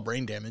concussion. It's all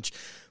brain damage.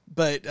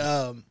 But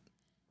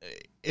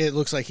it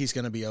looks like he's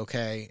going to be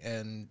okay,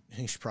 and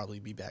he should probably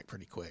be back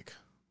pretty quick.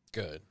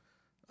 Good.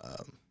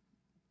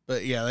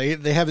 But yeah,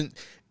 they haven't,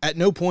 at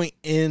no point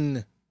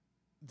in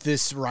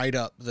this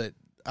write-up that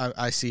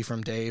I see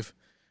from Dave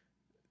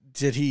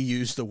did he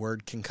use the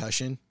word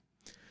concussion.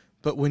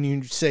 But when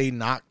you say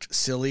knocked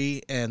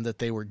silly and that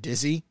they were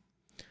dizzy,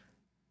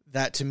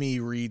 that to me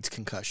reads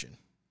concussion.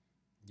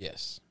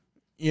 Yes.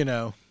 You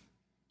know,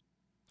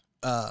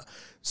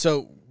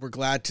 so we're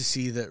glad to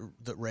see that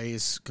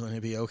Ray's going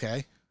to be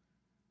okay.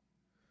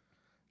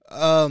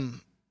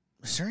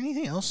 Is there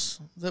anything else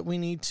that we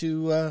need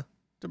to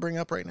bring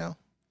up right now?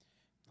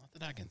 Not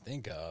that I can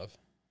think of.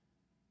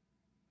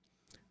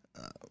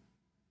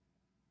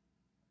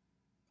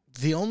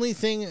 The only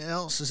thing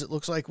else is it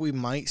looks like we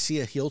might see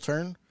a heel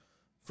turn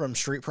from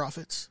Street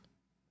Profits.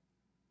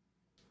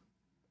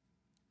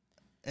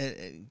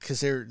 Because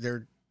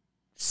they're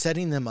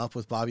setting them up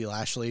with Bobby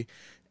Lashley,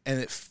 and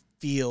it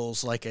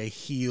feels like a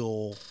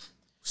heel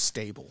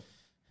stable.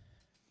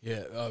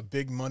 Yeah,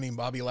 Big Money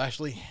Bobby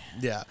Lashley.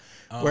 Yeah,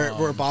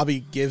 where Bobby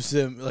gives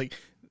them, like,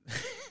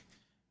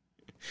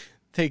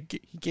 he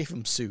gave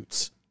them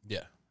suits.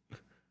 Yeah.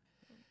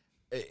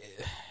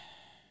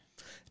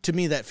 To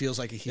me, that feels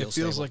like a heel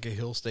stable. It feels like a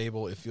heel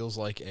stable. It feels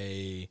like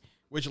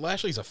which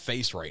Lashley's a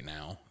face right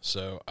now,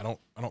 so I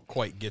don't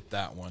quite get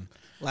that one.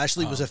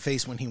 Lashley was a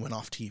face when he went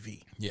off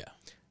TV. Yeah.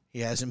 He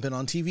hasn't been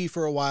on TV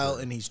for a while,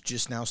 and he's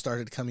just now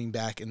started coming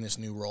back in this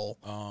new role.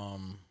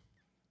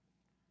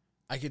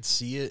 I could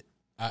see it.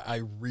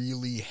 I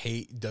really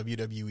hate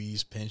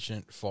WWE's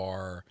penchant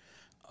for,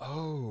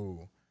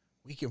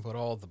 we can put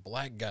all the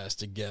black guys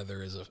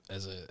together as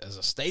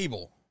a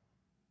stable.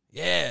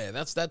 Yeah,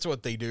 that's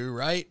what they do,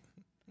 right?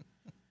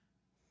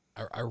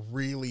 I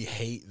really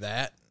hate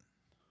that.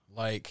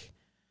 Like,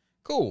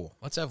 cool.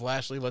 Let's have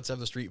Lashley. Let's have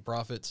the Street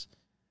Profits.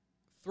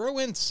 Throw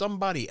in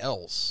somebody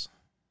else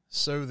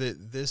so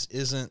that this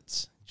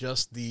isn't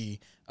just we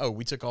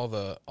took all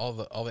the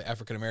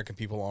African American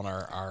people on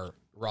our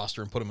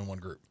roster and put them in one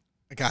group.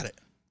 I got it.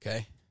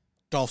 Okay.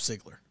 Dolph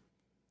Ziggler.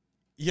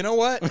 You know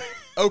what?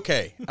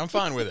 Okay, I'm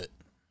fine with it.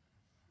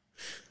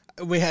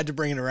 We had to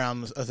bring it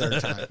around a third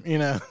time, you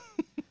know.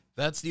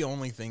 That's the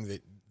only thing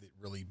that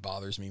really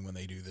bothers me when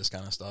they do this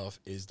kind of stuff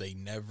is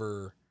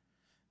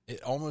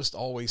it almost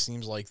always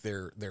seems like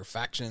their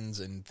factions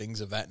and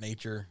things of that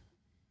nature.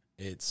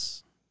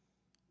 It's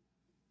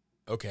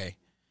okay.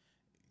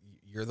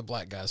 You're the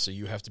black guy, so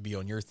you have to be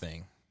on your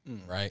thing,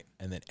 right?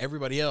 And then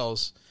everybody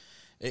else,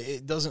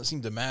 it doesn't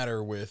seem to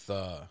matter with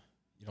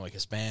like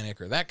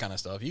Hispanic or that kind of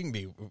stuff. We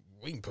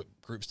can put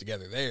groups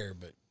together there,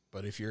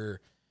 but if you're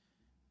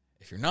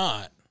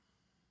not,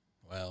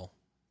 well,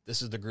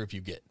 this is the group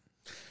you get.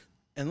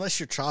 Unless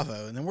you're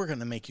Chavo, and then we're going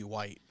to make you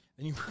white.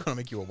 Then we're going to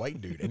make you a white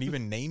dude and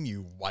even name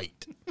you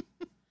White.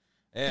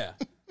 Yeah.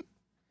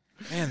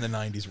 Man, the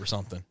 90s were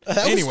something.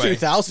 That was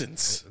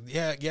 2000s.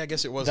 Yeah, I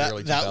guess it was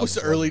early 2000s. That was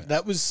early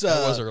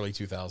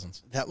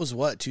 2000s. That was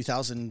what,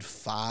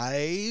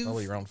 2005?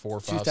 Probably around 4,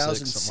 5,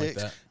 6, something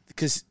like that.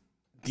 Because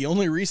the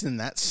only reason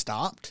that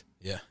stopped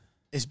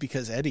is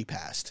because Eddie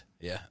passed.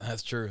 Yeah,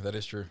 that's true. That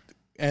is true.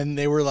 And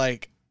they were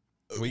like,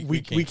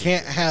 we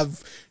can't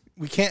have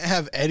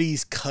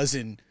Eddie's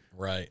cousin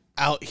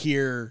out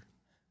here,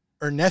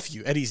 or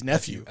Eddie's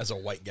nephew. As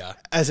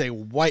a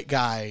white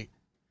guy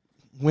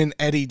when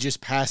Eddie just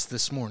passed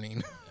this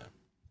morning.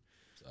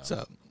 Yeah.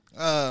 So,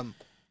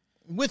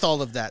 with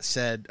all of that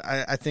said,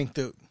 I think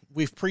that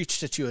we've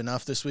preached at you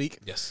enough this week.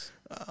 Yes.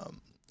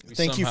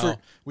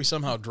 We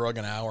somehow drug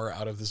an hour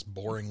out of this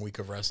boring week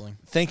of wrestling.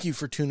 Thank you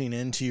for tuning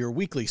in to your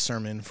weekly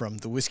sermon from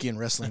the Whiskey and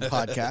Wrestling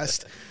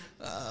Podcast.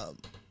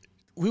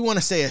 We want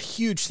to say a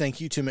huge thank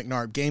you to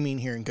McNarb Gaming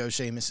here in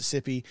Goshen,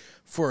 Mississippi,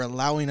 for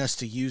allowing us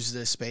to use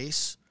this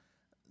space.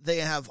 They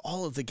have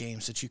all of the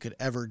games that you could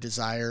ever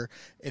desire.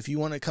 If you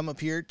want to come up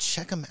here,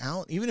 check them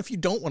out. Even if you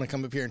don't want to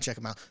come up here and check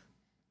them out,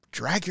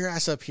 drag your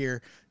ass up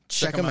here,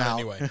 check them out.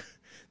 Anyway.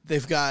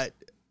 They've got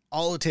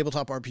all the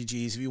tabletop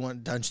RPGs. If you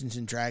want Dungeons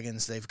and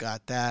Dragons, they've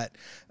got that.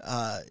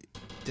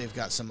 They've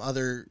got some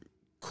other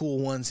cool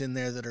ones in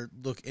there that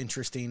look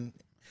interesting.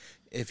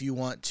 If you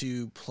want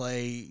to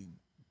play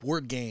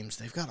board games,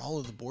 they've got all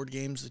of the board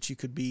games that you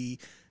could be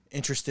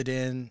interested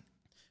in.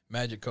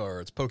 Magic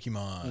cards,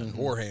 Pokemon,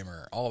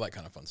 Warhammer, all that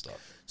kind of fun stuff.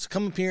 So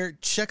come up here,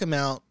 check them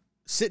out,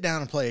 sit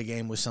down and play a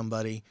game with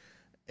somebody.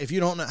 If you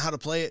don't know how to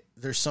play it,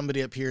 there's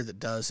somebody up here that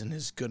does and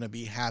is going to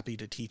be happy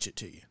to teach it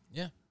to you.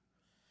 Yeah.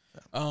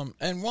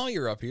 And while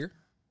you're up here,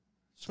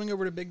 swing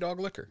over to Big Dog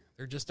Liquor.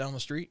 They're just down the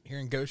street here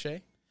in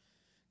Goshen.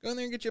 Go in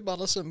there and get you a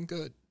bottle of something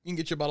good. You can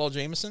get you a bottle of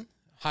Jameson.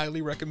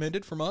 Highly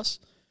recommended from us.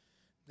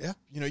 Yeah.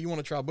 You want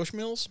to try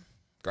Bushmills?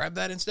 Grab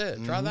that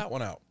instead. Try that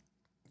one out.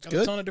 Got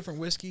Good. a ton of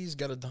different whiskeys.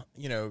 Got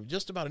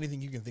just about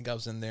anything you can think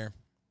of's in there.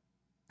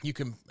 You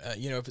can,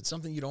 if it's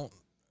something you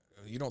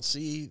don't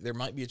see, there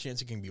might be a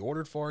chance it can be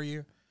ordered for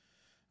you.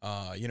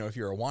 If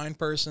you're a wine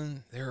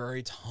person, there are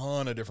a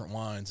ton of different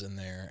wines in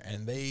there,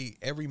 and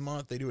every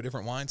month they do a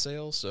different wine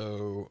sale.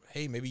 So,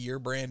 hey, maybe your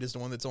brand is the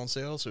one that's on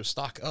sale, so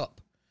stock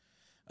up.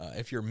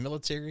 If you're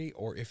military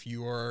or if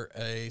you are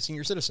a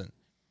senior citizen,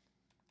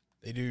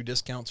 they do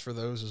discounts for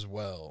those as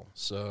well.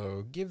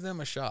 So give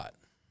them a shot.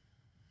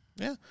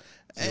 Yeah.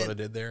 See what I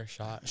did there?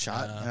 Shot.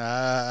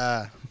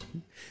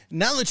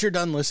 Now that you're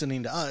done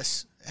listening to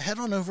us, head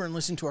on over and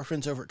listen to our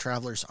friends over at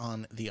Travelers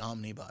on the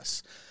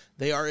Omnibus.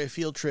 They are a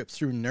field trip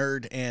through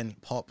nerd and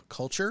pop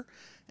culture,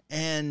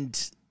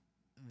 and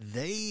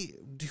they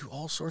do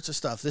all sorts of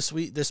stuff.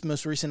 This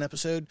most recent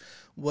episode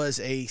was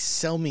a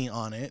Sell Me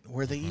on It,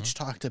 where they each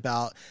talked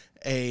about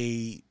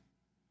a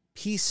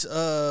piece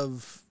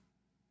of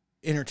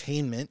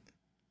entertainment,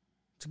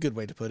 it's a good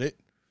way to put it,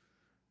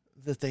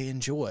 that they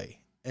enjoy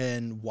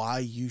and why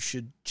you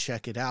should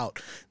check it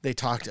out. They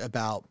talked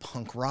about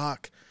punk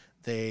rock.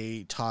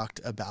 They talked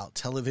about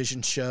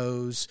television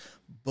shows,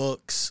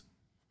 books.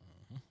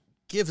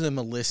 Give them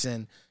a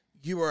listen.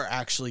 You're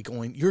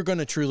going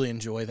to truly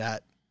enjoy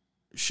that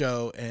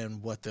show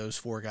and what those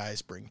four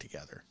guys bring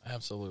together.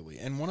 Absolutely.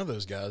 And one of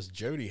those guys,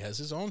 Jody, has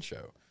his own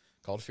show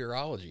called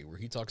Fearology, where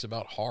he talks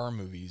about horror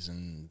movies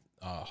and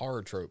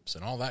horror tropes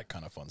and all that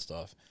kind of fun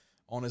stuff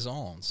on his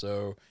own.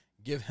 So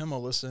give him a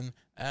listen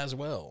as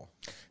well.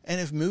 And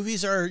if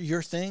movies are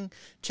your thing,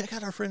 check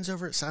out our friends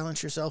over at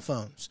Silence Your Cell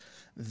Phones.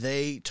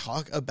 They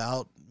talk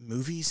about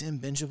movies and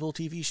bingeable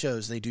TV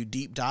shows. They do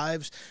deep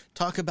dives,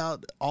 talk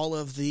about all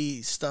of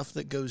the stuff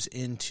that goes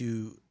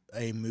into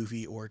a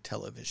movie or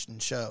television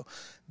show.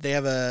 They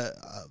have a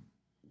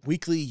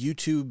weekly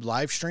YouTube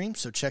live stream,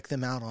 so check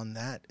them out on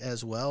that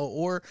as well,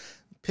 or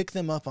pick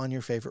them up on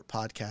your favorite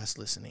podcast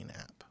listening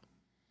app.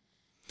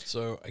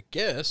 So I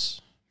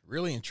guess,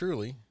 really and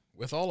truly,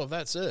 with all of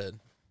that said,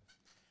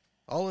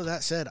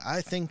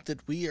 I think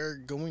that we are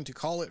going to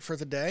call it for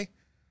the day.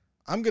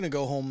 I'm going to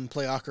go home and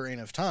play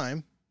Ocarina of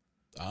Time.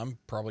 I'm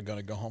probably going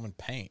to go home and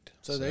paint.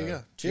 So there you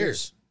go.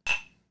 Cheers.